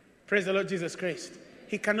 praise the Lord Jesus Christ.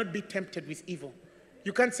 He cannot be tempted with evil.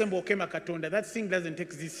 You can't say Mbokema Katonda. That thing doesn't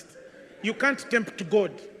exist. You can't tempt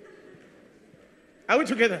God. Are we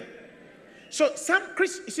together? So some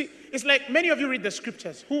Christians, see, it's like many of you read the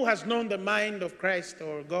scriptures. Who has known the mind of Christ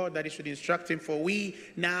or God that he should instruct him? For we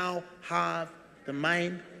now have the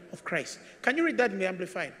mind of Christ. Can you read that in the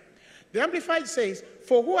Amplified? The Amplified says,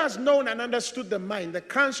 for who has known and understood the mind, the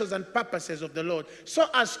counsels and purposes of the Lord, so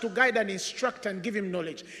as to guide and instruct and give him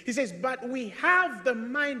knowledge. He says, but we have the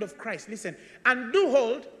mind of Christ. Listen, and do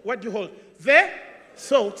hold, what do you hold? The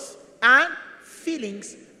thoughts and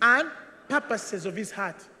feelings and purposes of his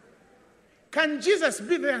heart. Can Jesus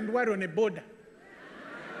be there and worry on a border?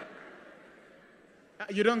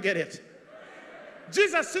 You don't get it.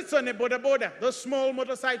 Jesus sits on a border, those small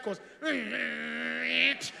motorcycles.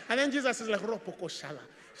 And then Jesus is like, Ropoko Shala,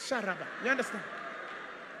 Sharaba. You understand?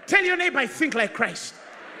 Tell your neighbor, I think like Christ.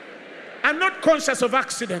 I'm not conscious of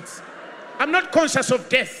accidents. I'm not conscious of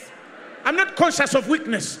death. I'm not conscious of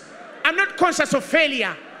weakness. I'm not conscious of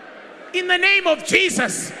failure. In the name of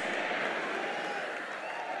Jesus.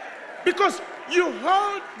 Because you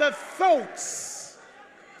hold the thoughts,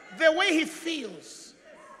 the way he feels,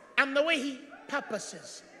 and the way he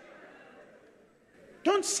purposes.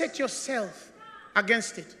 Don't set yourself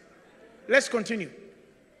against it. Let's continue.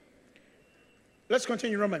 Let's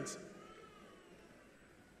continue Romans.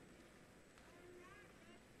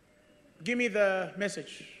 Give me the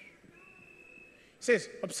message. It says,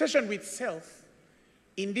 obsession with self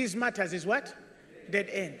in these matters is what? Dead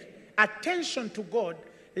end. Attention to God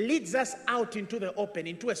leads us out into the open,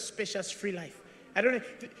 into a spacious, free life. I don't know.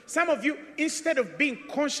 Some of you, instead of being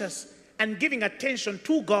conscious and giving attention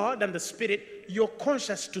to God and the Spirit, you're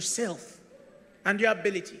conscious to self and your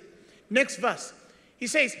ability. Next verse. He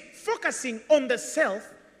says, focusing on the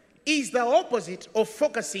self is the opposite of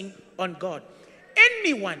focusing on God.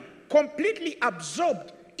 Anyone completely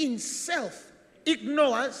absorbed in self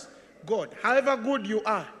ignores God, however good you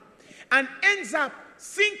are, and ends up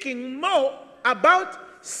thinking more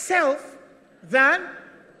about self than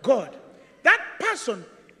God. That person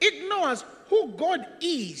ignores who God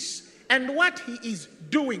is and what he is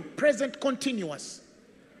doing, present continuous.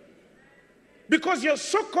 Because you're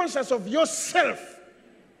so conscious of yourself,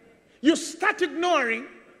 you start ignoring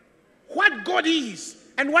what God is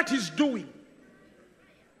and what he's doing.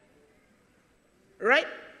 Right?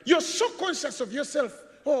 You're so conscious of yourself.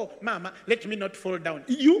 Oh, mama, let me not fall down.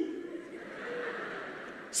 You?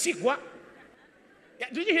 Sigwa. Yeah,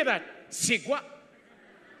 did you hear that? Sigwa.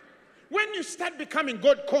 When you start becoming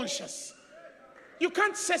God conscious, you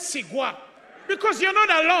can't say sigwa because you're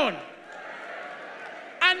not alone.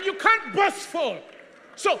 And you can't both fall.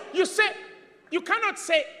 So you cannot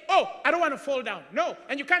say, oh, I don't want to fall down. No.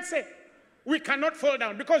 And you can't say, we cannot fall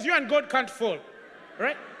down because you and God can't fall.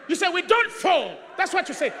 Right? You say, we don't fall. That's what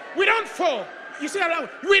you say. We don't fall. You say aloud,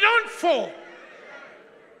 we don't fall.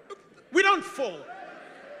 We don't fall.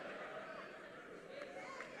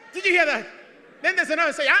 Did you hear that? Then there's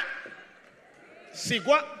another say,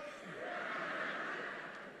 Sigwa.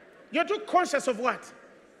 You're too conscious of what?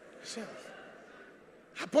 Self.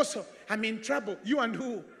 Apostle, I'm in trouble. You and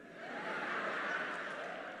who?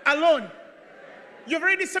 Alone. You've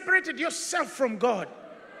already separated yourself from God.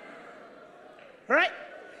 Right?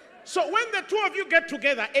 So when the two of you get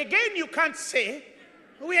together, again you can't say,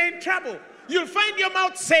 we are in trouble. You'll find your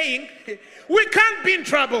mouth saying, we can't be in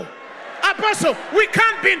trouble. Apostle, we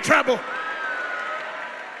can't be in trouble.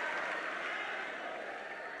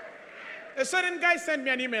 A certain guy sent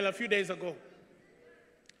me an email a few days ago.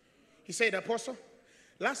 He said, Apostle,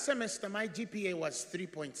 last semester my GPA was 3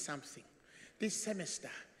 point something. This semester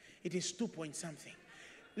it is 2 point something.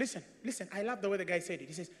 Listen, I love the way the guy said it.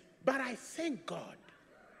 He says, but I thank God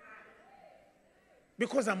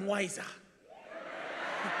because I'm wiser.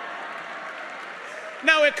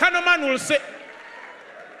 Now a carnal man will say,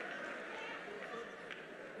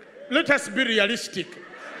 let us be realistic.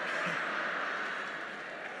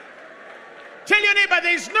 Tell your neighbor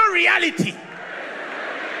there is no reality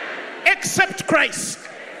except Christ.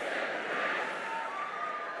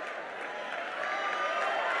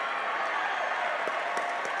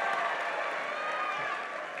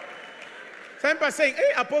 Some people are saying,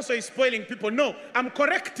 hey, Apostle is spoiling people. No, I'm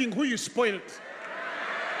correcting who you spoiled.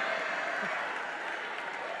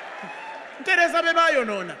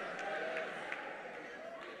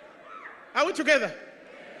 Are we together?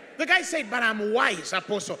 The guy said, but I'm wise,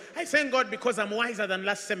 Apostle. I thank God because I'm wiser than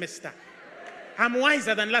last semester. I'm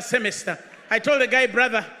wiser than last semester. I told the guy,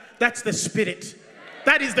 brother, that's the Spirit.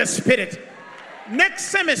 That is the Spirit. Next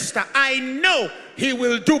semester, I know he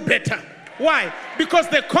will do better. Why? Because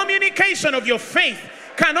the communication of your faith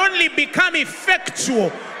can only become effectual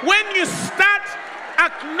when you start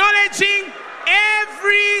acknowledging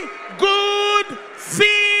every good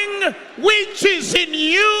thing which is in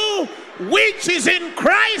you, which is in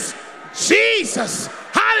Christ Jesus.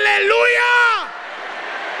 Hallelujah!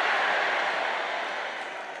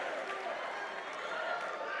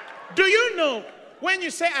 Do you know when you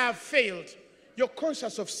say I have failed, you're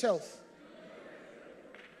conscious of self?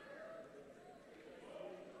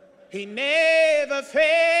 He never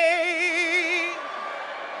fails.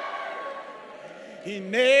 He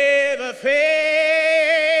never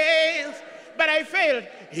fails. But I failed.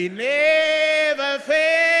 He never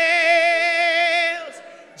fails.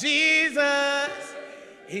 Jesus,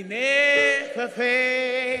 he never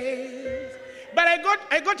fails. But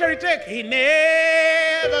I got a retake. He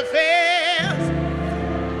never fails.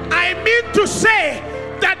 I mean to say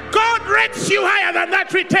that God rates you higher than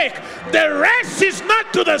that retake. The race is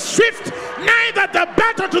not to the swift, neither the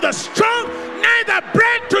battle to the strong, neither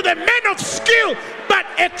bread to the men of skill, but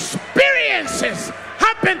experiences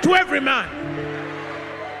happen to every man.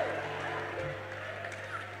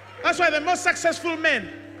 That's why the most successful men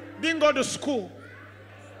didn't go to school.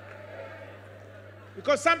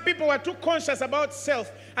 Because some people were too conscious about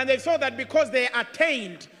self, and they thought that because they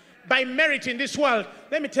attained by merit in this world,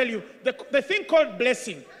 let me tell you, the thing called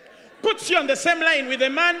blessing puts you on the same line with a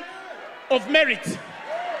man of merit.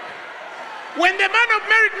 When the man of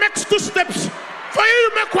merit makes 2 steps, for you,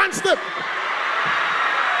 you make 1 step.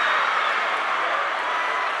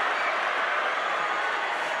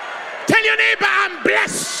 Tell your neighbor, I'm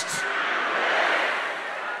blessed.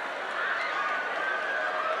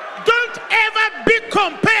 Don't ever be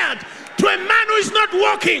compared to a man who is not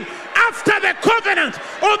walking after the covenant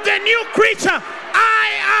of the new creature. I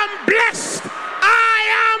am blessed. I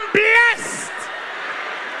am blessed.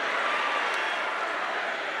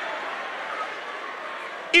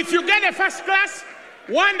 If you get a first class,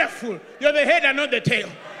 wonderful. You're the head and not the tail.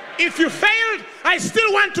 If you failed, I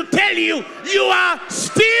still want to tell you, you are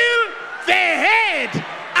still the head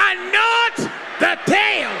and not the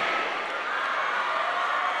tail.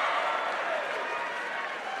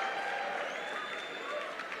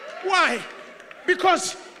 Why?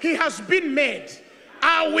 Because he has been made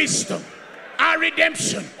our wisdom, our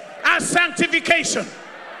redemption, our sanctification.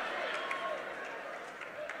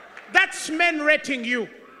 That's men rating you.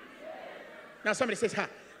 Now somebody says,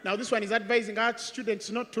 now this one is advising our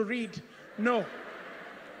students not to read. No.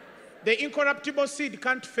 The incorruptible seed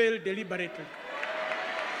can't fail deliberately.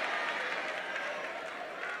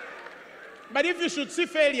 But if you should see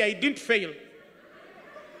failure, it didn't fail.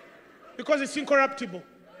 Because it's incorruptible.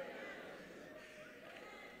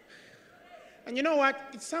 And you know what?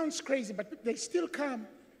 It sounds crazy, but they still come.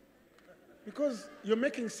 Because you're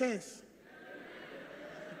making sense.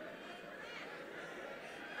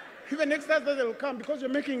 Even next Thursday they'll come because you're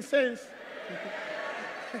making sense.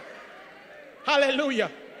 Hallelujah.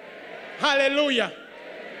 Hallelujah.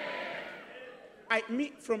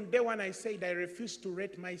 From day one I said I refuse to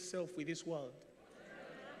rate myself with this world.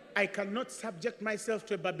 I cannot subject myself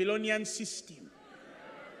to a Babylonian system.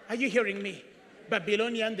 Are you hearing me?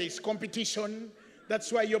 Babylonian, there is competition.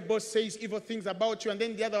 That's why your boss says evil things about you, and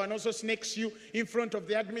then the other one also snakes you in front of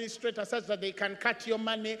the administrator such that they can cut your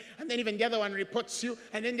money, and then even the other one reports you,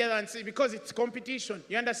 and then the other one says, because it's competition.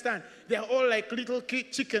 You understand? They are all like little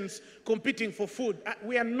chickens competing for food.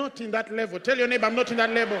 We are not in that level. Tell your neighbor, I'm not in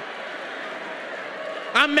that level.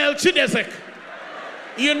 I'm Melchizedek.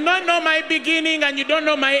 You don't know my beginning and you don't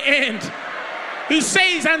know my end. He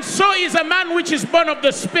says, and so is a man which is born of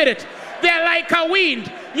the Spirit. They're like a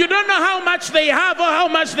wind. You don't know how much they have or how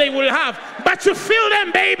much they will have, but you feel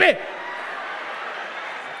them, baby.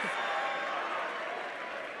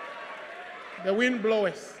 The wind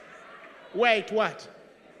bloweth where it what?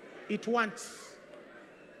 It wants.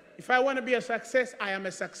 If I want to be a success, I am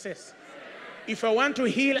a success. If I want to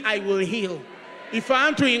heal, I will heal. If I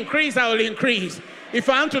want to increase, I will increase. If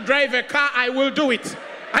I want to drive a car, I will do it.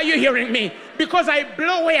 Are you hearing me? Because I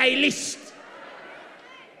blow where I list.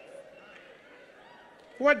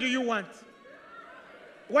 What do you want?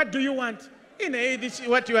 What do you want? This is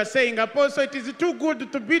what you are saying, Apostle. It is too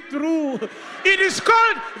good to be true. It is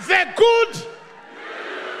called the good.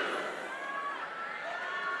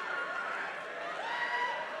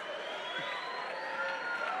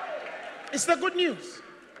 It's the good news.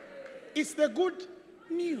 It's the good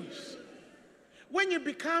news. When you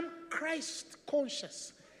become Christ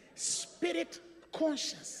conscious, Spirit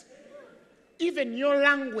conscious, even your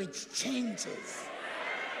language changes.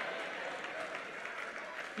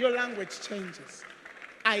 Your language changes.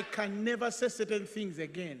 I can never say certain things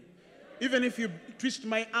again. Even if you twist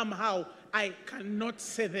my arm how, I cannot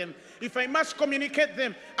say them. If I must communicate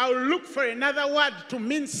them, I'll look for another word to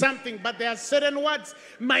mean something, but there are certain words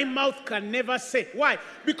my mouth can never say. Why?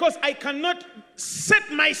 Because I cannot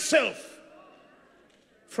set myself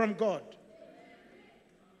from God.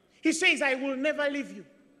 He says, I will never leave you.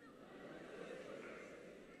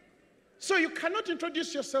 So you cannot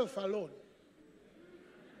introduce yourself alone.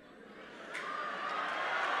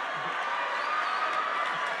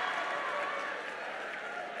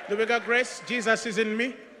 The bigger grace, Jesus is in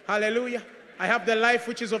me. Hallelujah. I have the life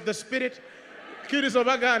which is of the Spirit. Kidis of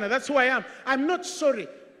Agana. That's who I am. I'm not sorry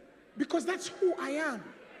because that's who I am.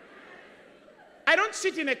 I don't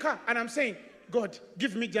sit in a car and I'm saying, God,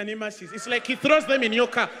 give me Johnny mercies. It's like he throws them in your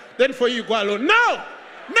car. Then for you, go alone. No,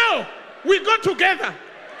 no, we go together.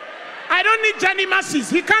 I don't need Johnny mercies.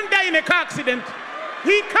 He can't die in a car accident.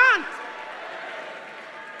 He can't.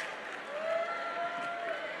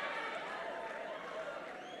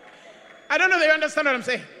 I don't know if you understand what I'm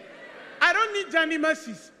saying. I don't need Johnny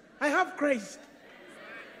Mercies. I have Christ.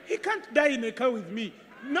 He can't die in a car with me.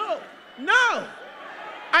 No.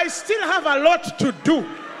 I still have a lot to do.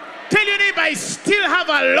 Tell your neighbor, I still have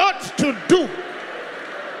a lot to do.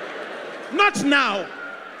 Not now.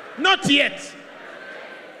 Not yet.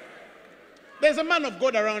 There's a man of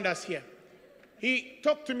God around us here. He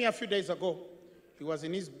talked to me a few days ago. He was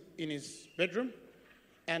in his bedroom,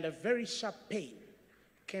 and a very sharp pain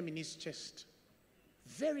came in his chest.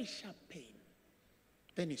 Very sharp pain.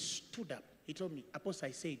 Then he stood up. He told me, Apostle,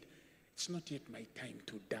 I said, it's not yet my time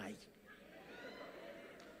to die.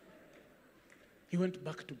 He went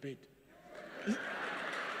back to bed.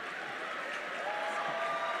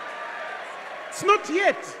 It's not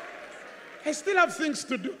yet. I still have things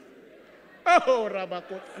to do. Oh,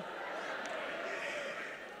 Rabakot.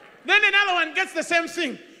 Then another one gets the same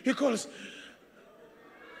thing. He calls,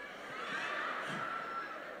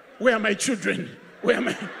 where are my children? Where am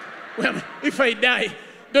I? If I die,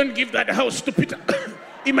 don't give that house to Peter.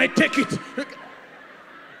 He might take it.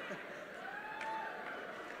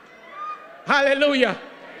 Hallelujah.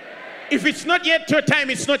 If it's not yet your time,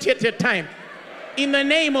 it's not yet your time. In the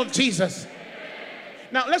name of Jesus.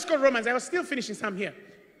 Now, let's go to Romans. I was still finishing some here.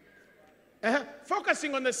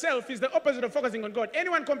 Focusing on the self is the opposite of focusing on God.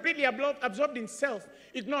 Anyone completely absorbed in self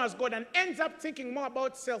ignores God and ends up thinking more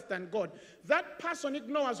about self than God. That person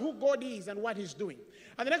ignores who God is and what he's doing.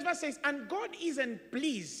 And the next verse says, and God isn't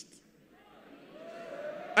pleased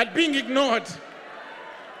at being ignored.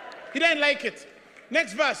 He didn't like it.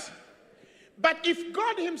 Next verse. But if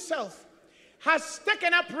God himself has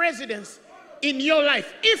taken up residence in your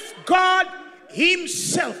life, if God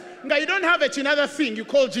himself, now you don't have another thing you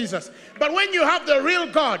call Jesus, but when you have the real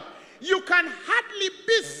God, you can hardly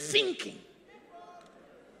be thinking.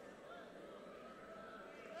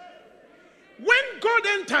 When God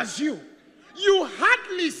enters you, you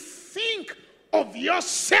hardly think of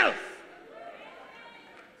yourself.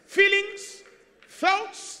 Feelings,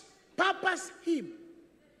 thoughts, purpose, him.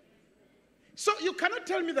 So you cannot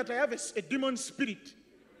tell me that I have a demon spirit.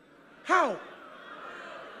 How?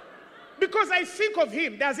 Because I think of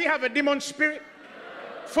him. Does he have a demon spirit?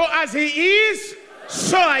 For as he is,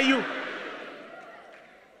 so are you.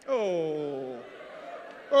 Oh.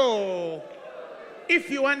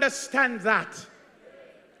 If you understand that.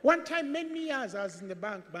 One time, many years, I was in the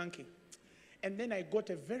banking. And then I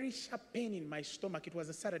got a very sharp pain in my stomach. It was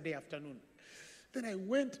a Saturday afternoon. Then I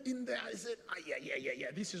went in there. I said,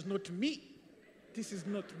 yeah. This is not me. This is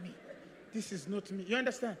not me. This is not me. You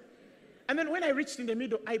understand? And then when I reached in the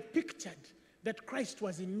middle, I pictured that Christ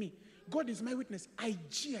was in me. God is my witness. I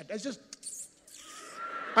jeered.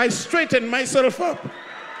 I straightened myself up.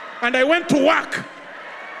 And I went to work.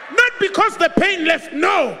 Not because the pain left,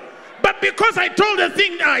 no. But because I told the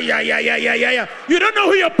thing, yeah. You don't know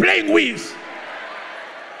who you're playing with.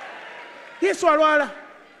 Yes, Walwala.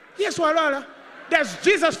 Does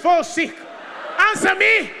Jesus fall sick? Answer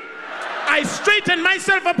me. I straightened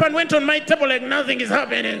myself up and went on my table like nothing is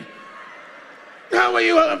happening. How are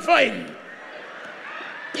you? I'm fine.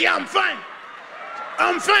 Yeah, I'm fine.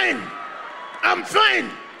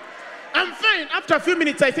 After a few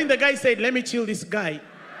minutes, I think the guy said, let me chill this guy.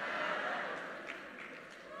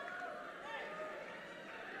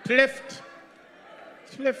 Left.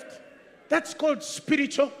 That's called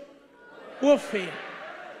spiritual warfare.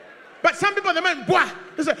 But some people, they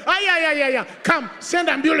say, yeah. Come, send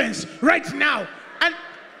ambulance right now. And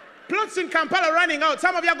plots in Kampala running out.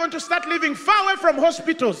 Some of you are going to start living far away from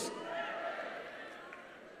hospitals.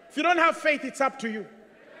 If you don't have faith, it's up to you.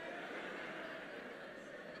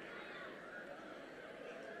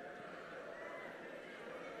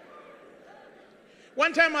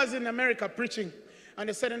 One time I was in America preaching, and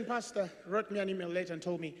a certain pastor wrote me an email later and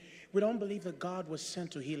told me, we don't believe that God was sent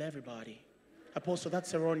to heal everybody. Apostle,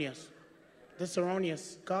 that's erroneous. That's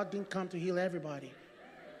erroneous. God didn't come to heal everybody.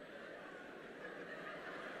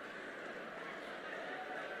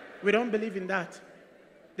 We don't believe in that.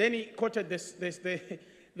 Then he quoted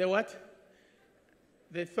the what?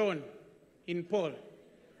 The thorn in Paul.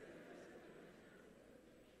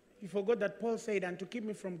 You forgot that Paul said, and to keep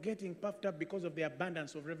me from getting puffed up because of the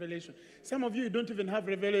abundance of revelation. Some of you don't even have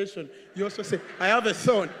revelation. You also say, I have a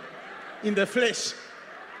thorn in the flesh.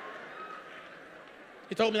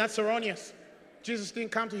 He told me that's erroneous. Jesus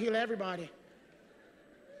didn't come to heal everybody.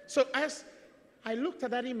 So as I looked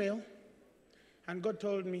at that email, and God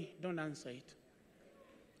told me, don't answer it.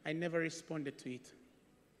 I never responded to it.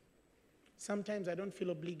 Sometimes I don't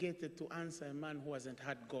feel obligated to answer a man who hasn't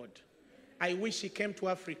had God. I wish he came to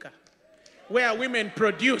Africa, where women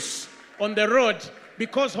produce on the road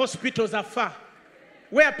because hospitals are far.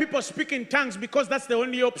 where people speak in tongues because that's the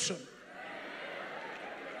only option.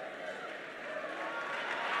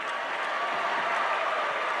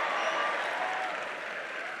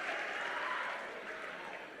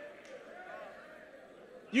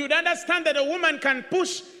 You'd understand that a woman can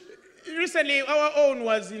push. Recently, our own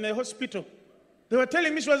was in a hospital. They were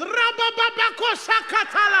telling me she was Rabababako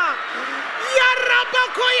Sakatala.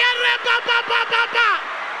 Yarabako Yarababababa.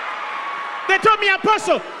 They told me,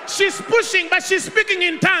 Apostle, she's pushing, but she's speaking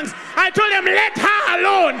in tongues. I told them, let her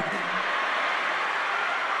alone.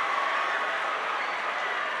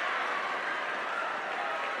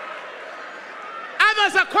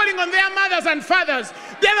 Others are calling on their mothers and fathers.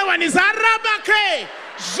 The other one is Arabake.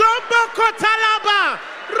 Jobokotalaba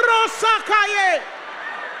Rosakaye.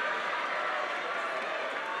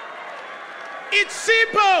 It's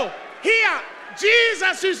simple. Here,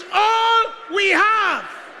 Jesus is all we have.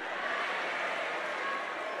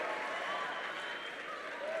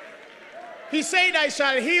 He said, I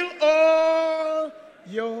shall heal all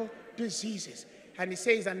your diseases. And he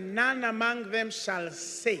says, and none among them shall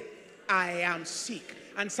say, I am sick.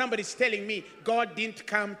 And somebody's telling me, God didn't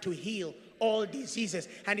come to heal all diseases.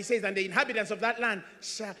 And he says, and the inhabitants of that land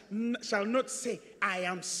shall not say, I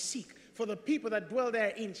am sick. For the people that dwell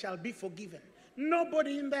therein shall be forgiven.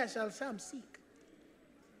 Nobody in there shall say, I'm sick.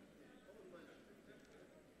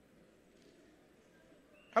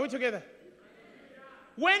 Are we together?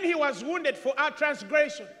 When he was wounded for our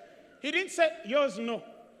transgression, he didn't say, yours no,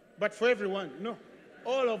 but for everyone, no.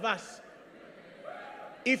 All of us.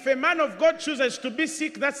 If a man of God chooses to be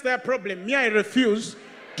sick, that's their problem. Me, I refuse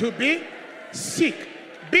to be sick.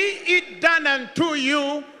 Be it done unto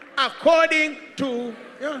you according to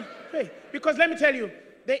your faith. Because let me tell you,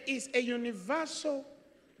 there is a universal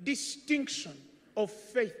distinction of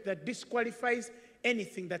faith that disqualifies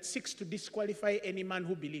anything that seeks to disqualify any man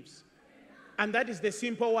who believes. And that is the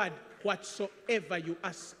simple word, whatsoever you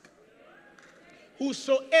ask.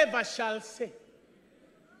 Whosoever shall say.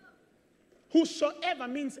 Whosoever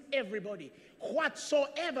means everybody.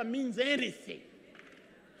 Whatsoever means anything.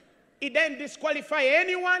 It doesn't disqualify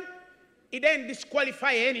anyone. It doesn't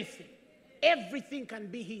disqualify anything. Everything can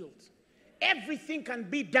be healed. Everything can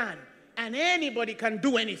be done. And anybody can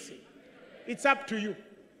do anything. It's up to you.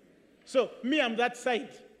 So, me, I'm that side.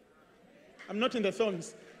 I'm not in the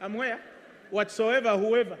thorns. I'm where? Whatsoever,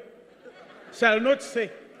 whoever shall not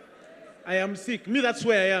say, I am sick. Me, that's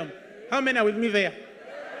where I am. How many are with me there?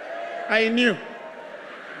 I knew.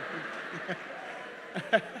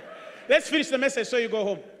 Let's finish the message so you go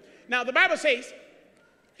home. Now, the Bible says,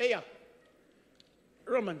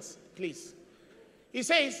 Romans, please. He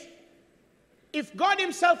says, if God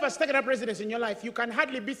himself has taken up residence in your life, you can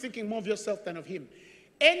hardly be thinking more of yourself than of him.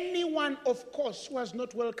 Anyone, of course, who has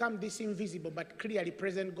not welcomed this invisible but clearly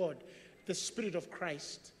present God, the Spirit of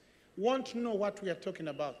Christ, won't know what we are talking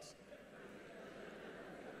about.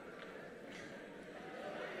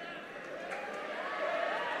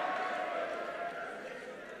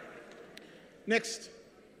 Next.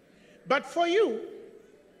 But for you,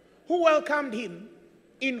 who welcomed him,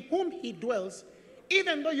 in whom he dwells,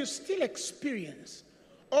 even though you still experience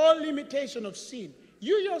all limitation of sin,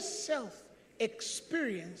 you yourself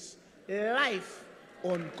experience life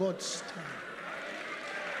on God's time.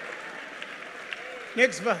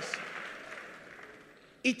 Next verse.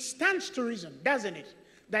 It stands to reason, doesn't it,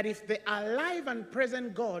 that if the alive and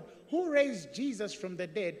present God who raised Jesus from the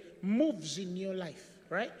dead moves in your life,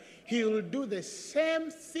 right? He will do the same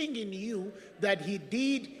thing in you that he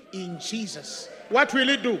did in Jesus. What will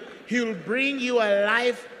he do? He will bring you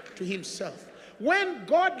alive to himself. When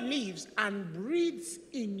God lives and breathes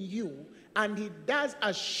in you, and he does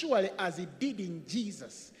as surely as he did in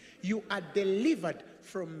Jesus, you are delivered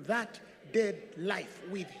from that dead life.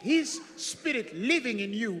 With his spirit living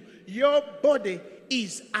in you, your body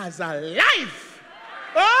is as alive.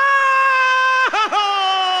 Oh!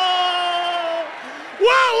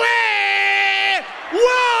 Whoa!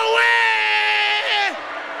 Whoa!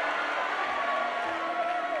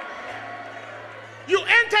 You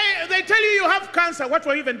enter, they tell you have cancer. What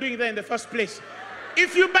were you even doing there in the first place?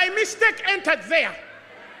 If you by mistake entered there,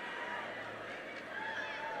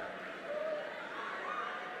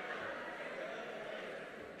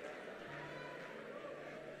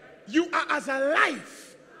 you are as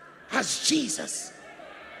alive as Jesus.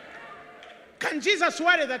 Can Jesus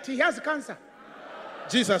worry that he has cancer?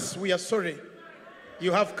 Jesus, we are sorry.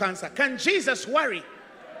 You have cancer. Can Jesus worry?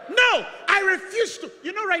 No, I refuse to.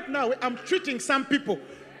 You know, right now, I'm treating some people.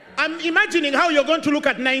 I'm imagining how you're going to look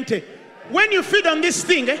at 90. When you feed on this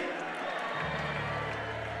thing,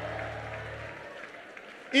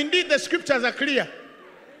 indeed, the scriptures are clear.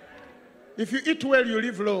 If you eat well, you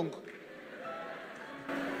live long.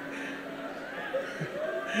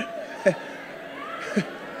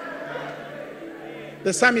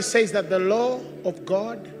 The psalmist says that the law of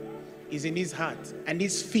God is in his heart, and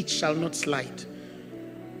his feet shall not slide.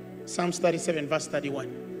 Psalms 37 verse 31.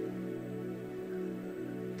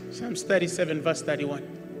 Psalms 37 verse 31.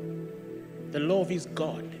 The law of his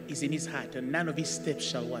God is in his heart, and none of his steps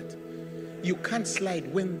shall what? You can't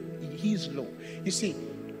slide when his law. You see,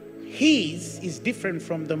 his is different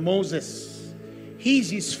from the Moses.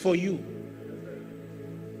 His is for you.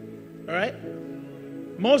 All right?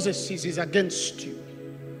 Moses is against you.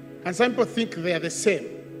 And some people think they are the same.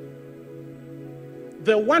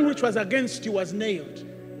 The one which was against you was nailed.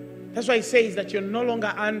 That's why he says that you're no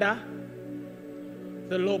longer under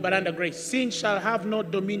the law, but under grace. Sin shall have no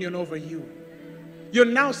dominion over you. You're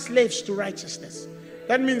now slaves to righteousness.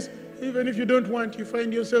 That means even if you don't want, you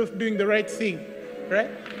find yourself doing the right thing. Right?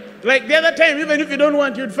 Like the other time, even if you don't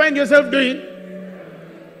want, you'd find yourself doing.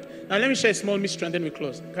 Now let me share a small mystery and then we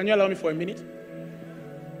close. Can you allow me for a minute?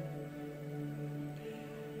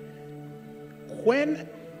 When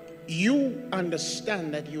you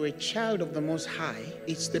understand that you're a child of the Most High,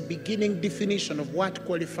 it's the beginning definition of what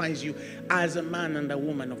qualifies you as a man and a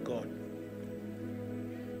woman of God.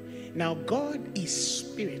 Now, God is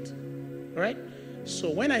spirit, right? So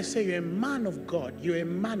when I say you're a man of God, you're a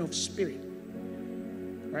man of spirit,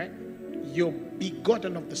 right? You're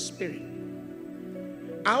begotten of the Spirit.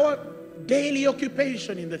 Our daily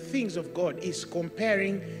occupation in the things of God is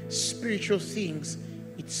comparing spiritual things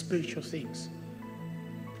with spiritual things.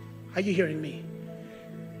 Are you hearing me?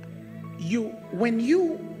 When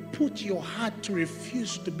you put your heart to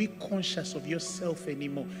refuse to be conscious of yourself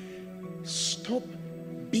anymore, stop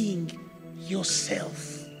being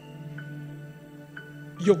yourself.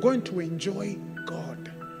 You're going to enjoy God.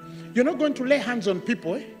 You're not going to lay hands on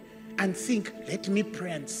people and think, let me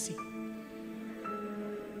pray and see.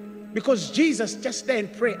 Because Jesus just there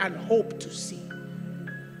and pray and hope to see.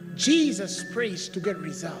 Jesus prays to get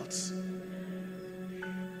results.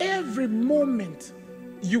 Every moment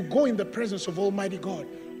you go in the presence of Almighty God,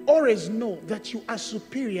 always know that you are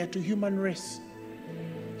superior to human race.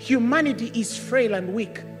 Humanity is frail and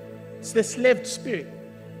weak. It's the slave spirit.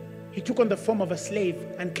 He took on the form of a slave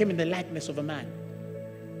and came in the likeness of a man.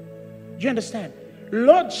 Do you understand?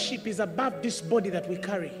 Lordship is above this body that we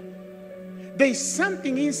carry. There is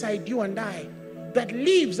something inside you and I that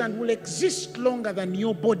lives and will exist longer than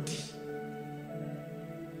your body.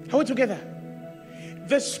 Are we together?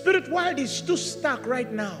 The spirit world is too stark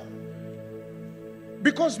right now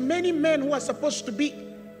because many men who are supposed to be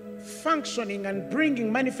functioning and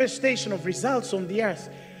bringing manifestation of results on the earth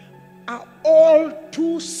are all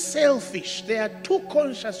too selfish. They are too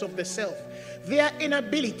conscious of the self, their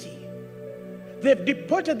inability. They've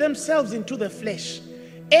deported themselves into the flesh.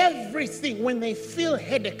 Everything, when they feel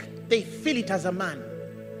headache, they feel it as a man.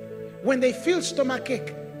 When they feel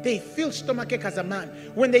stomachache, they feel stomachache as a man.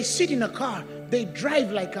 When they sit in a car, they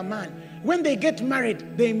drive like a man. When they get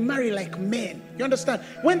married, they marry like men. You understand?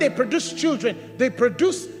 When they produce children, they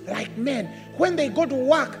produce like men. When they go to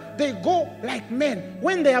work, they go like men.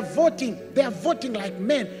 When they are voting like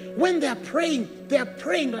men. When they are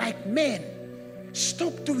praying like men.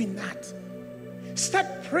 Stop doing that. Start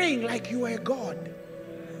praying like you are God.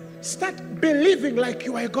 Start believing like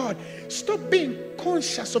you are God. Stop being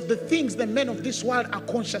conscious of the things the men of this world are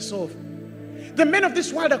conscious of. The men of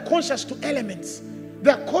this world are conscious to elements.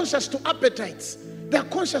 They are conscious to appetites. They are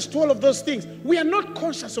conscious to all of those things. We are not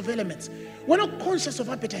conscious of elements. We're not conscious of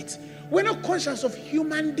appetites. We're not conscious of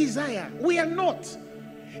human desire. We are not.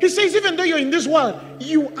 He says, even though you're in this world,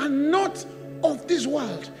 you are not of this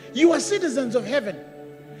world. You are citizens of heaven.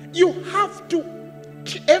 You have to,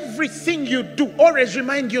 everything you do, always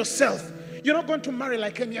remind yourself, you're not going to marry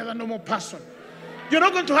like any other normal person. You're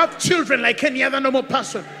not going to have children like any other normal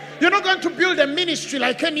person. You're not going to build a ministry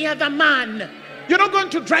like any other man. You're not going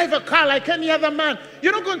to drive a car like any other man.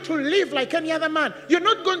 You're not going to live like any other man. You're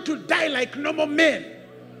not going to die like normal men.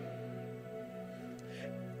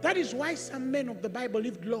 That is why some men of the Bible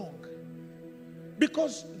lived long.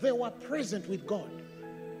 Because they were present with God.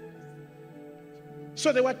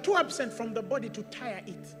 So they were too absent from the body to tire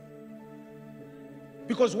it.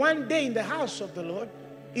 Because one day in the house of the Lord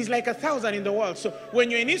is like 1,000 in the world. So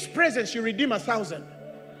when you're in His presence, you redeem 1,000.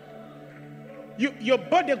 Your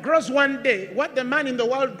body grows one day. What the man in the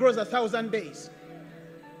world grows 1,000 days.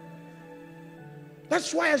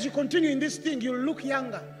 That's why as you continue in this thing, you look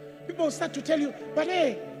younger. People will start to tell you, but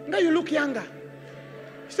hey, now you look younger.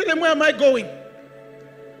 Tell them, where am I going?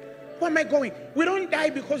 Where am I going? We don't die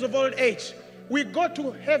because of old age. We go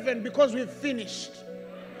to heaven because we've finished.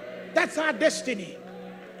 That's our destiny.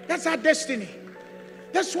 That's our destiny.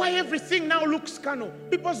 That's why everything now looks carnal.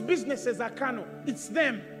 People's businesses are carnal. It's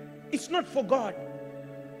them. It's not for God.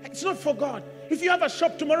 It's not for God. If you have a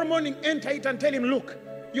shop tomorrow morning, enter it and tell him, look,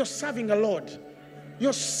 you're serving a Lord.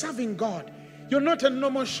 You're serving God. You're not a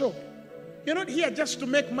normal shop. You're not here just to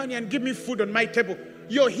make money and give me food on my table.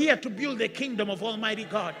 You're here to build the kingdom of Almighty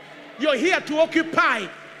God. You're here to occupy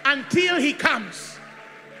until he comes.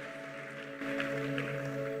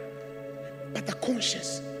 But the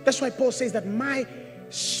conscience, that's why Paul says that my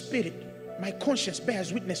spirit, my conscience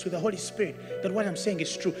bears witness with the Holy Spirit that what I'm saying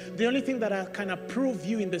is true. The only thing that I can approve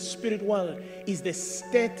you in the spirit world is the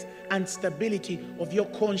state and stability of your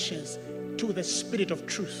conscience to the spirit of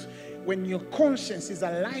truth. When your conscience is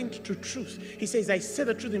aligned to truth, he says, I say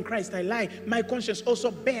the truth in Christ, I lie. My conscience also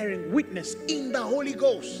bearing witness in the Holy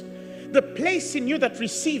Ghost. The place in you that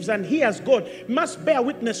receives and hears God must bear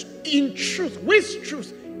witness in truth, with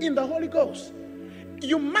truth, in the Holy Ghost.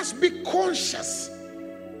 You must be conscious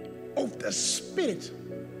of the Spirit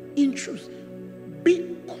in truth.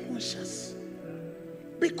 Be conscious.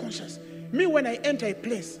 Be conscious. Me, when I enter a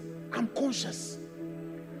place, I'm conscious.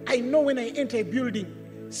 I know when I enter a building,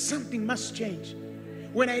 something must change.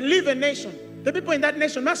 When I leave a nation, the people in that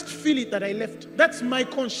nation must feel it that I left. That's my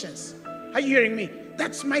conscience. Are you hearing me?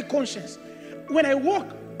 That's my conscience. When I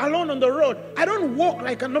walk alone on the road, I don't walk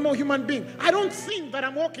like a normal human being. I don't think that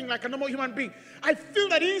I'm walking like a normal human being. I feel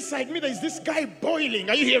that inside me there is this guy boiling.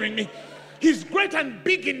 Are you hearing me? He's great and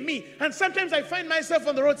big in me. And sometimes I find myself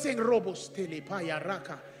on the road saying, Robos, Telepaya,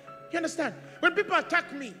 Raka. You understand? When people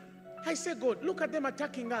attack me, I say, God, look at them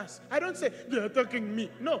attacking us. I don't say, they're attacking me.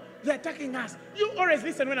 No, they're attacking us. You always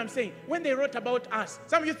listen when I'm saying, when they wrote about us.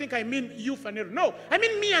 Some of you think I mean you, Fanero. No, I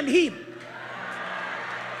mean me and him.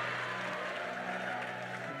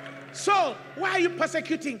 So, why are you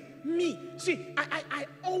persecuting me? See, I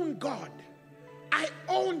own God. I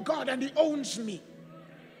own God and he owns me.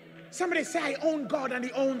 Somebody say, I own God and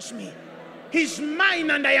he owns me. He's mine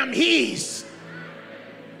and I am his.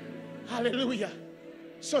 Hallelujah.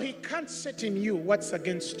 So he can't set in you what's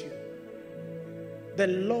against you. The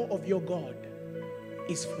law of your God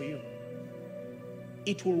is for you.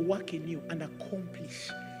 It will work in you and accomplish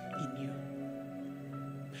in you.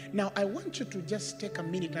 Now, I want you to just take a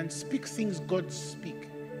minute and speak things God speak.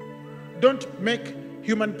 Don't make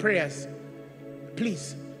human prayers.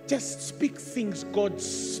 Please, just speak things God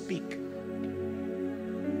speak.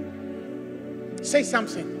 Say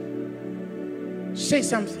something. Say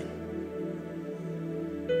something.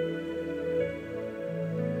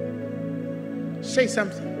 Say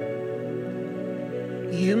something.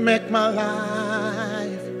 You make my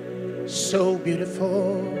life so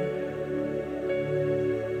beautiful.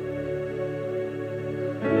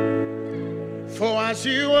 For as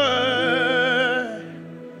you were,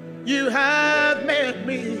 you have made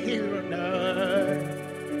me here on earth.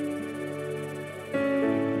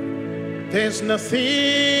 There's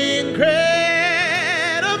nothing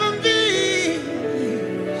greater than these.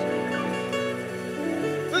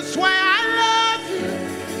 That's why I love you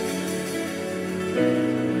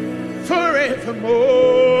forevermore.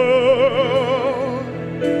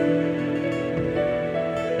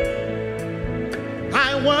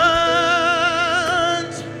 I want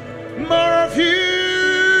more of you,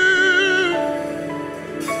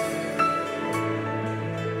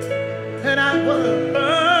 and I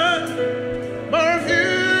want more of you.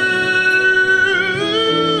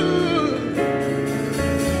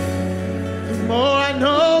 The more I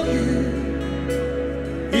know you,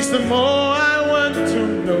 is the more I want to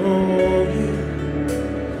know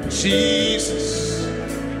you, Jesus.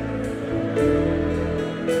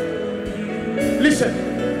 Listen,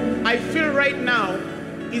 I feel right now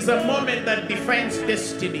is a moment that defines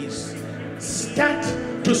destinies. Start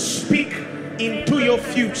to speak into your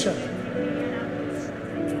future.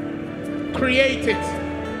 Create it.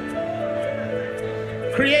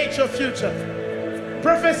 Create your future.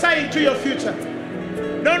 Prophesy into your future.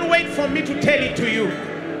 Don't wait for me to tell it to you.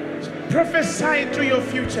 Prophesy into your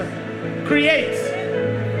future. Create.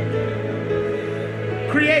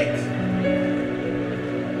 Create.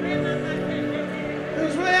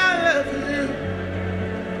 That's why I love you.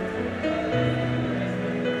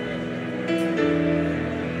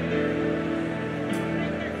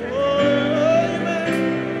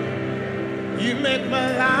 You make my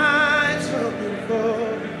life so beautiful.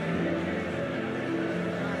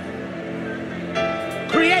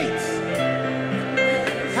 Create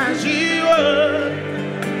as you are.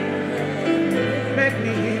 Make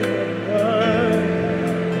me hear.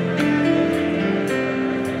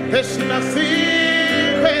 There's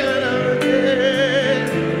nothing better than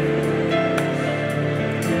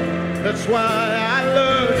That's why I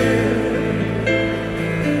love you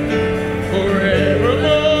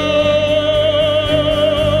forevermore.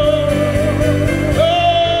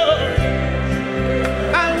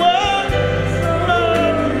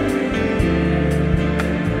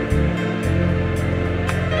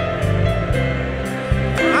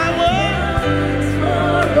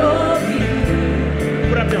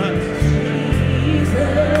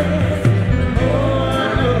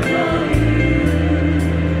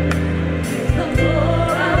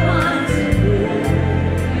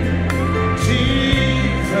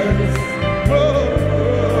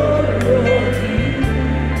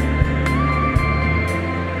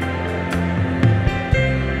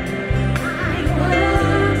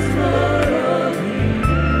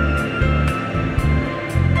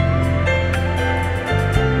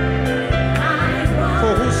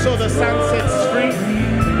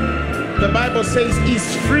 Says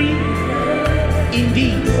is free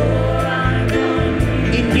indeed.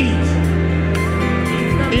 Indeed.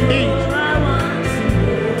 Indeed.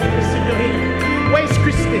 Where's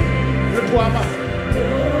Christine?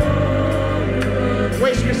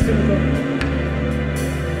 Where's Christine?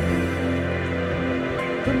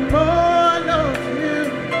 The more I love you,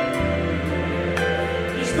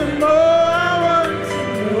 it's the more I want to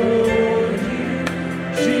know you,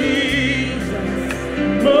 Jesus.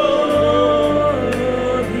 More.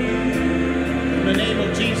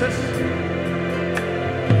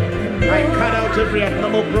 I cut out every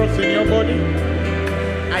abnormal growth in your body.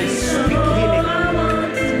 I speak healing.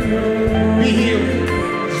 Be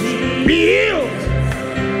healed. Be healed.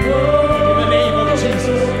 In the name of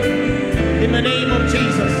Jesus. In the name of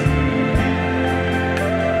Jesus.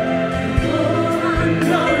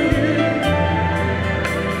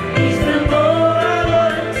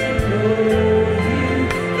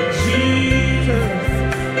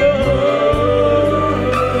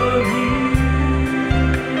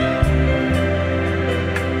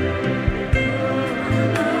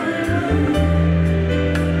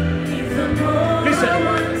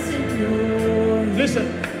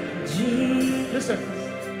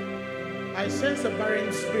 I sense a barren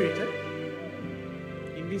spirit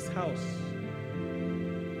in this house,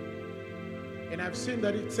 and I've seen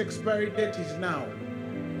that its expiry date is now.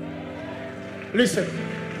 Listen,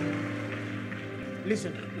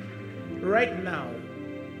 right now,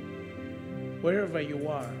 wherever you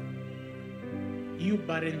are, you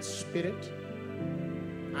barren spirit,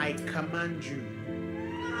 I command you,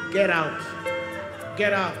 get out,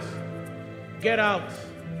 get out, get out,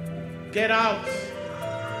 get out.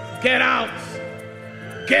 Get out!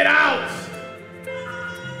 Get out!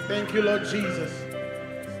 Thank you, Lord Jesus.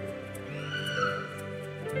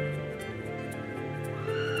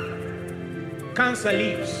 Cancer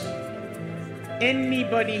leaves.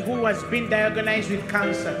 Anybody who has been diagnosed with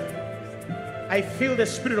cancer, I feel the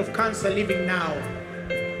spirit of cancer leaving now.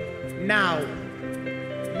 Now.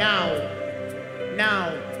 Now.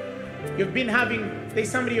 Now.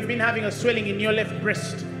 There's somebody you've been having a swelling in your left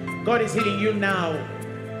breast. God is healing you now.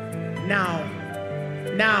 Now,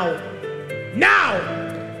 now, now,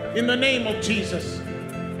 in the name of Jesus,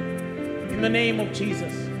 in the name of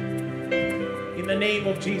Jesus, in the name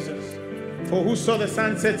of Jesus. For whoso the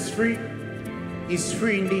Son sets free is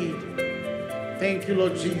free indeed. Thank you,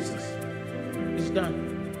 Lord Jesus. It's done.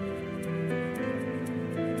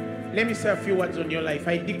 Let me say a few words on your life.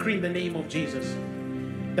 I decree in the name of Jesus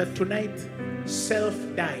that tonight self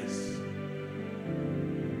dies.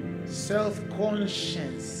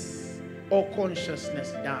 Self-conscience or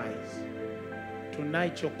consciousness dies.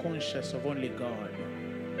 Tonight you're conscious of only God,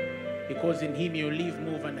 because in Him you live,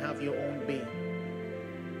 move, and have your own being.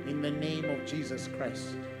 In the name of Jesus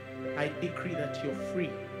Christ, I decree that you're free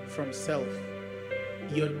from self.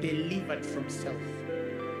 You're delivered from self.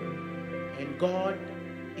 And God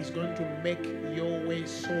is going to make your way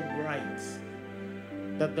so bright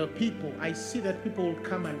that the people, I see that people will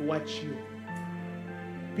come and watch you.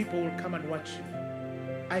 People will come and watch you.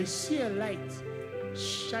 I see a light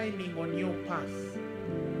shining on your path.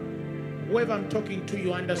 Whoever I'm talking to,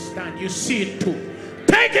 you understand. You see it too.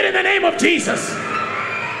 Take it in the name of Jesus.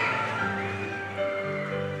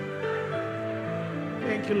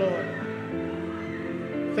 Thank you, Lord.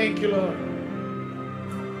 Thank you, Lord.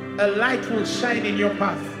 A light will shine in your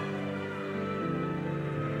path.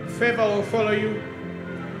 Favor will follow you.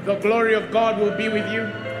 The glory of God will be with you.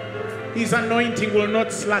 His anointing will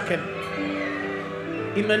not slacken.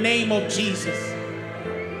 In the name of Jesus.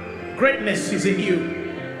 Greatness is in you.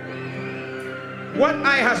 What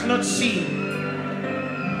eye has not seen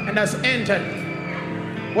and has entered,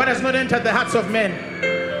 what has not entered the hearts of men,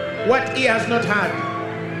 what ear has not heard,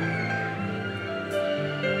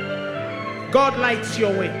 God lights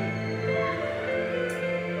your way.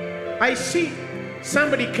 I see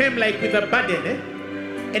somebody came like with a burden,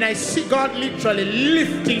 and I see God literally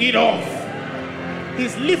lifting it off.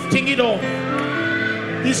 He's lifting it off.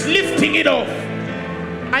 He's lifting it off.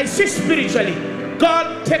 I see spiritually,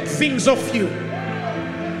 God take things off you.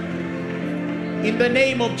 In the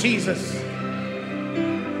name of Jesus.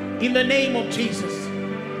 In the name of Jesus.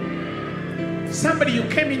 Somebody, you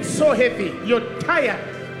came in so heavy, you're tired.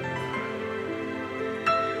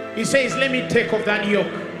 He says, let me take off that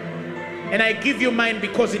yoke, and I give you mine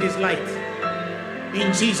because it is light.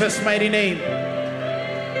 In Jesus' mighty name.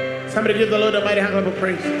 Somebody give the Lord a mighty hand of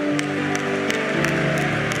praise.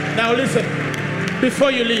 Now listen,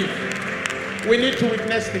 before you leave, we need to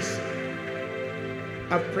witness this.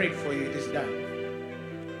 I've prayed for you. It is done.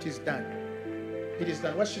 It is done. It is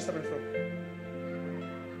done. Where's she coming from?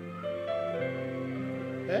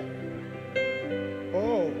 Eh?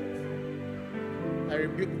 Oh. I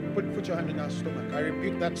rebuke, put your hand in our stomach. I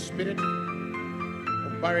rebuke that spirit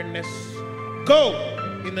of barrenness. Go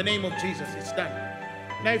in the name of Jesus. It's done.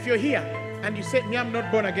 Now if you're here and you say, me, I'm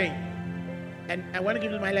not born again, and I want to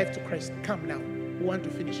give my life to Christ, come now. We want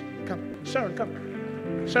to finish. Come. Sharon, come.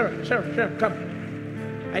 Sharon, come.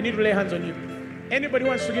 I need to lay hands on you. Anybody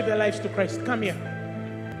wants to give their lives to Christ, come here.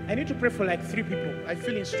 I need to pray for like 3 people. I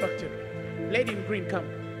feel instructed. Lady in green, come.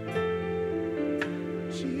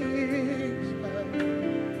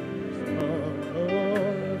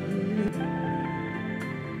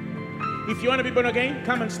 If you want to be born again,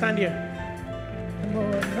 come and stand here.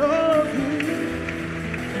 More of you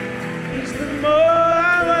is the more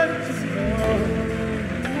I want to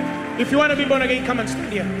know. If you want to be born again, come and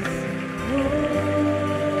stand here.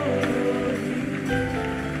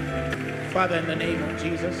 Father, in the name of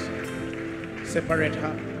Jesus, separate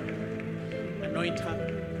her, anoint her,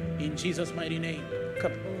 in Jesus' mighty name.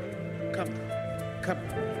 Come.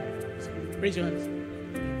 Raise your hands.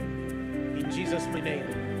 In Jesus' mighty name.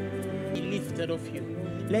 Be lifted off you.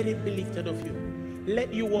 Let it be lifted off you.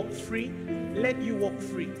 Let you walk free. Let you walk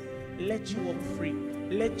free. Let you walk free.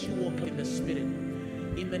 Let you walk in the Spirit.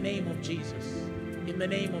 In the name of Jesus. In the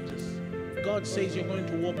name of this. God says you're going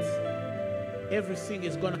to walk. Everything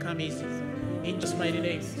is going to come easy. In Jesus' mighty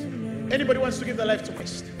name. Anybody wants to give their life to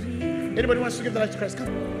Christ? Anybody wants to give their life to Christ?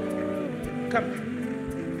 Come. Come.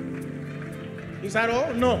 Is that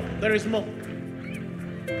all? No, there is more.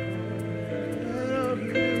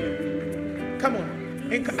 Come on.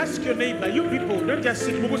 And ask your neighbor. You people, don't just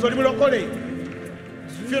sit. If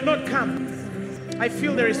you're not, come. I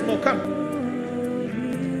feel there is more. Come.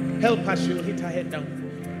 Help her. She'll hit her head down.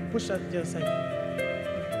 Push her to the other side.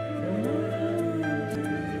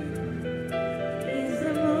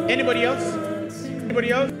 Anybody else? Anybody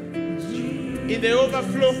else? In the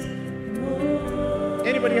overflow?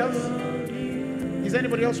 Anybody else? Is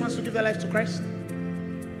anybody else wants to give their life to Christ?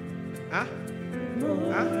 Huh?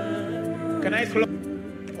 Huh? Can I close?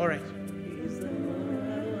 All right.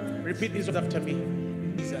 Repeat this after me.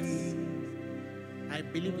 Jesus, I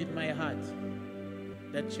believe with my heart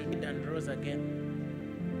that you died and rose again.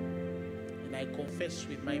 And I confess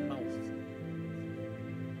with my mouth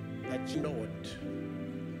that you, Lord,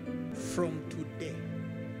 from today,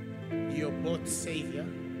 you're both Savior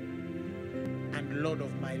and Lord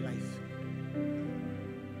of my life.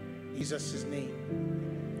 In Jesus' name.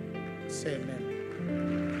 Say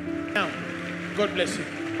amen. Now, God bless you.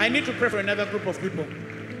 I need to pray for another group of people.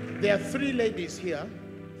 There are 3 ladies here.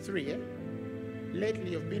 3, eh?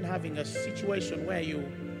 Lately, you've been having a situation where you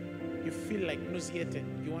feel like nauseated.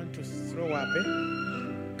 You want to throw up, eh?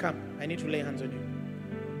 Come, I need to lay hands on you.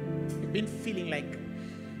 You've been feeling like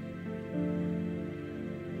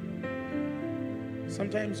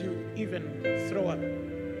sometimes you even throw up.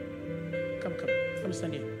 Come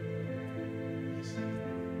stand here. Yes.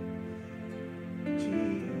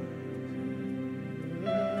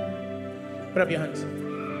 Put up your hands.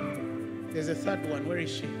 There's a 3rd one. Where is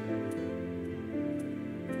she?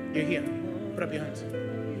 You're here. Put up your hands.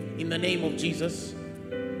 In the name of Jesus,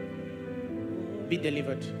 be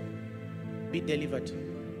delivered. Be delivered.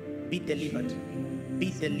 Be delivered.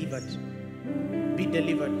 Be delivered. Be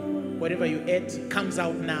delivered. Whatever you ate comes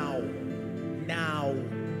out now.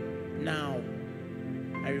 Now.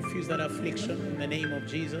 I refuse that affliction in the name of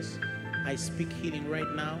Jesus. I speak healing right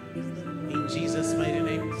now. In Jesus' mighty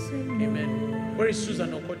name. Amen. Where is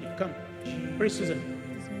Susan Okodi? Come. Where is Susan?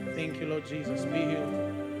 Thank you, Lord Jesus. Be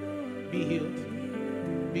healed. Be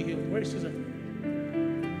healed. Be healed. Where is Susan?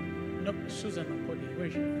 No, Susan Okodi. Where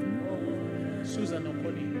is she? Susan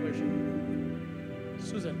Okodi. Where is she?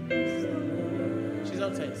 Susan. She's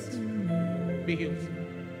outside. Be healed.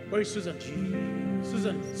 Where is Susan?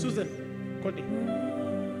 Susan. Cody.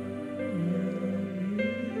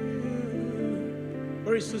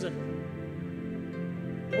 Where is Susan?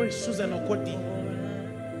 Where is Susan Okodi?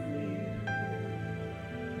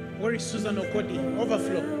 Where is Susan Okodi?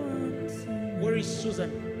 Overflow. Where is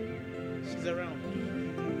Susan? She's around.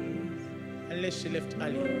 Unless she left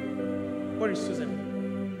early. Where is Susan?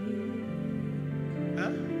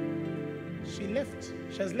 Huh? She left.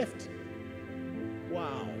 She has left.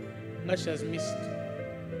 Wow. Now she has missed.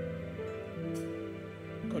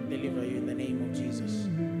 God deliver you in the name of Jesus.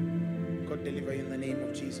 God deliver you in the name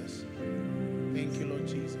of Jesus. Thank you, Lord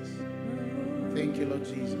Jesus. Thank you, Lord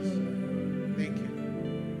Jesus. Thank you.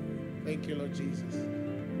 Thank you, Lord Jesus.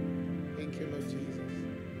 Thank you, Lord Jesus.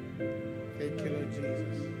 Thank you, Lord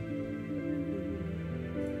Jesus.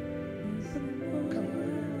 Come.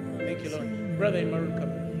 Thank you, Lord. Brother in maroon,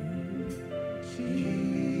 come.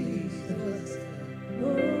 Jesus.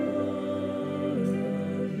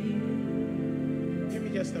 Give me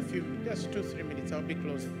just a few, just 2-3 minutes. I'll be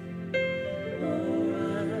closing.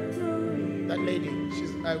 That lady,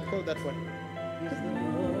 I'll call that one.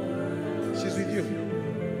 She's with you.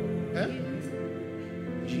 Huh?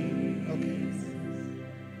 Okay.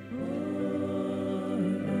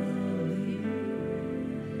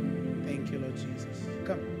 Thank you, Lord Jesus.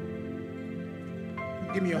 Come.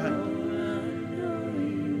 Give me your hand.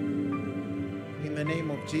 In the name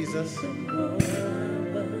of Jesus,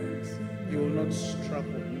 you will not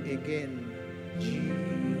struggle again.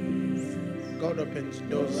 God opens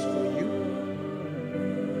doors for you.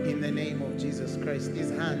 In the name of Jesus Christ,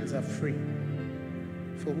 these hands are free.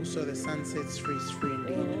 For whoso the Son sets free is free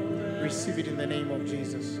indeed. Receive it in the name of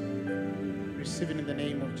Jesus. Receive it in the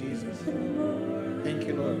name of Jesus. Thank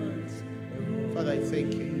you, Lord. Father, I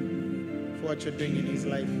thank you for what you're doing in his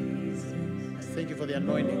life. I thank you for the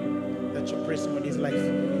anointing that you're pressing on his life.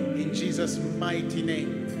 In Jesus' mighty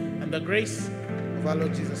name. And the grace of our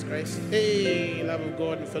Lord Jesus Christ, hey, love of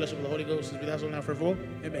God and fellowship of the Holy Ghost is with us all now forever.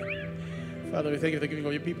 Amen. Father, we thank you for the giving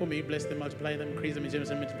of your people. May you bless them, multiply them, increase them in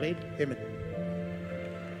generous and multiplied. Amen.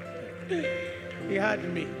 He heard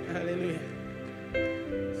me. Hallelujah.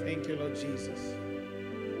 Thank you, Lord Jesus.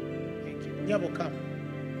 Thank you. Nyabo, come.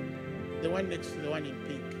 The one next to the one in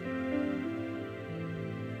pink.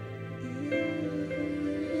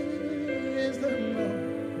 Is the Lord.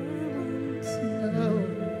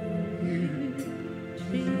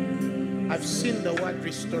 I've seen the word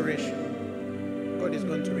restoration. God is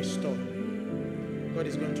going to restore. God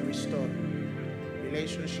is going to restore.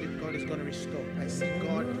 Relationship, God is going to restore. I see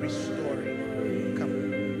God restoring.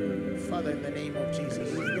 Come. Father, in the name of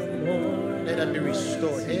Jesus, let her be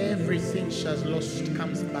restored. Everything she has lost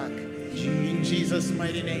comes back. In Jesus'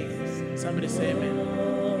 mighty name. Somebody say amen.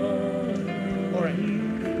 All right.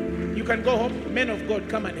 You can go home. Men of God,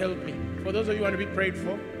 come and help me. For those of you who want to be prayed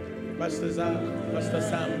for, Pastor Zach, Pastor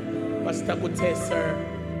Sam, Pastor Kutesa,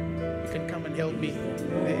 you can come and help me.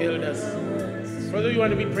 The elders. For those of you who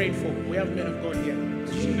want to be prayed for, we have men of God here.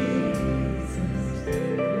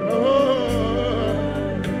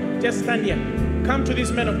 Oh, just stand here. Come to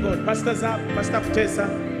these men of God. Pastor Zap, Pastor Kutesa,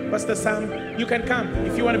 Pastor Sam. You can come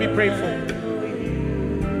if you want to be prayed for.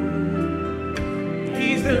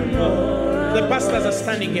 He's the Lord. The pastors are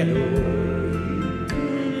standing here.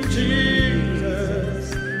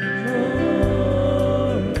 Jesus.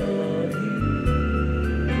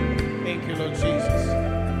 Thank you, Lord Jesus.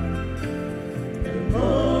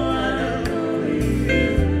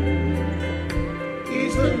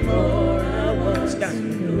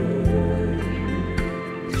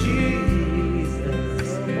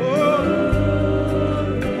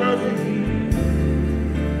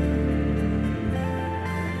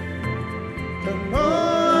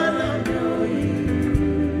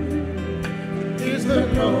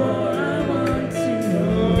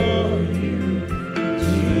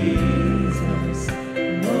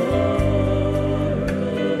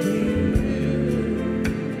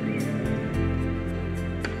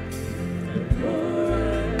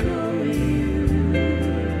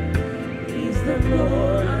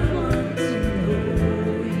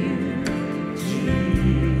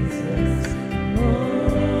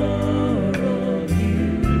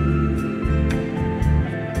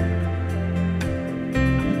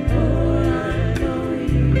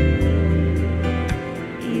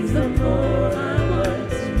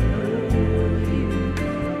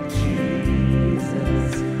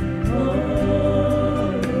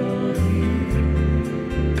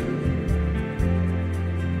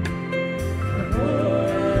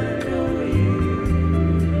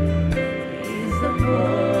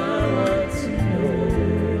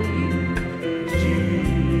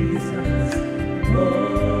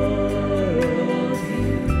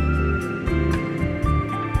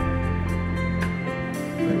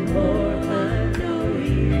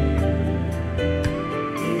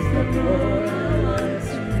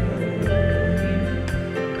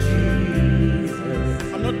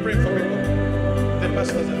 praying for people. The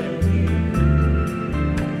pastors are there.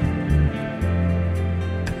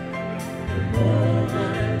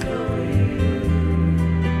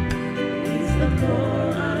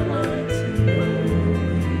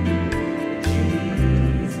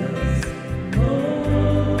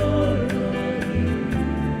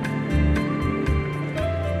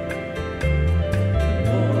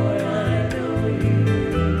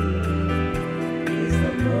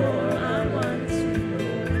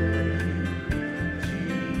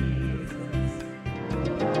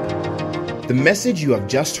 The message you have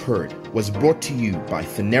just heard was brought to you by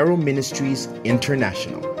Phaneroo Ministries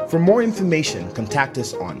International. For more information, contact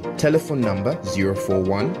us on telephone number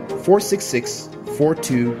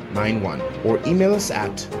 041-466-4291 or email us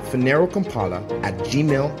at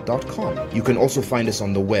phanerokampala@gmail.com. You can also find us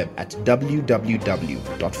on the web at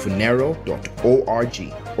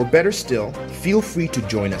www.phaneroo.org. Or better still, feel free to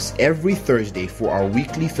join us every Thursday for our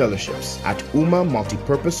weekly fellowships at Uma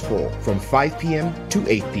Multipurpose Hall from 5 p.m. to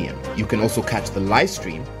 8 p.m. You can also catch the live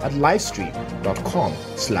stream at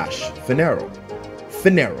livestream.com/Phaneroo.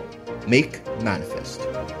 Phaneroo, make manifest.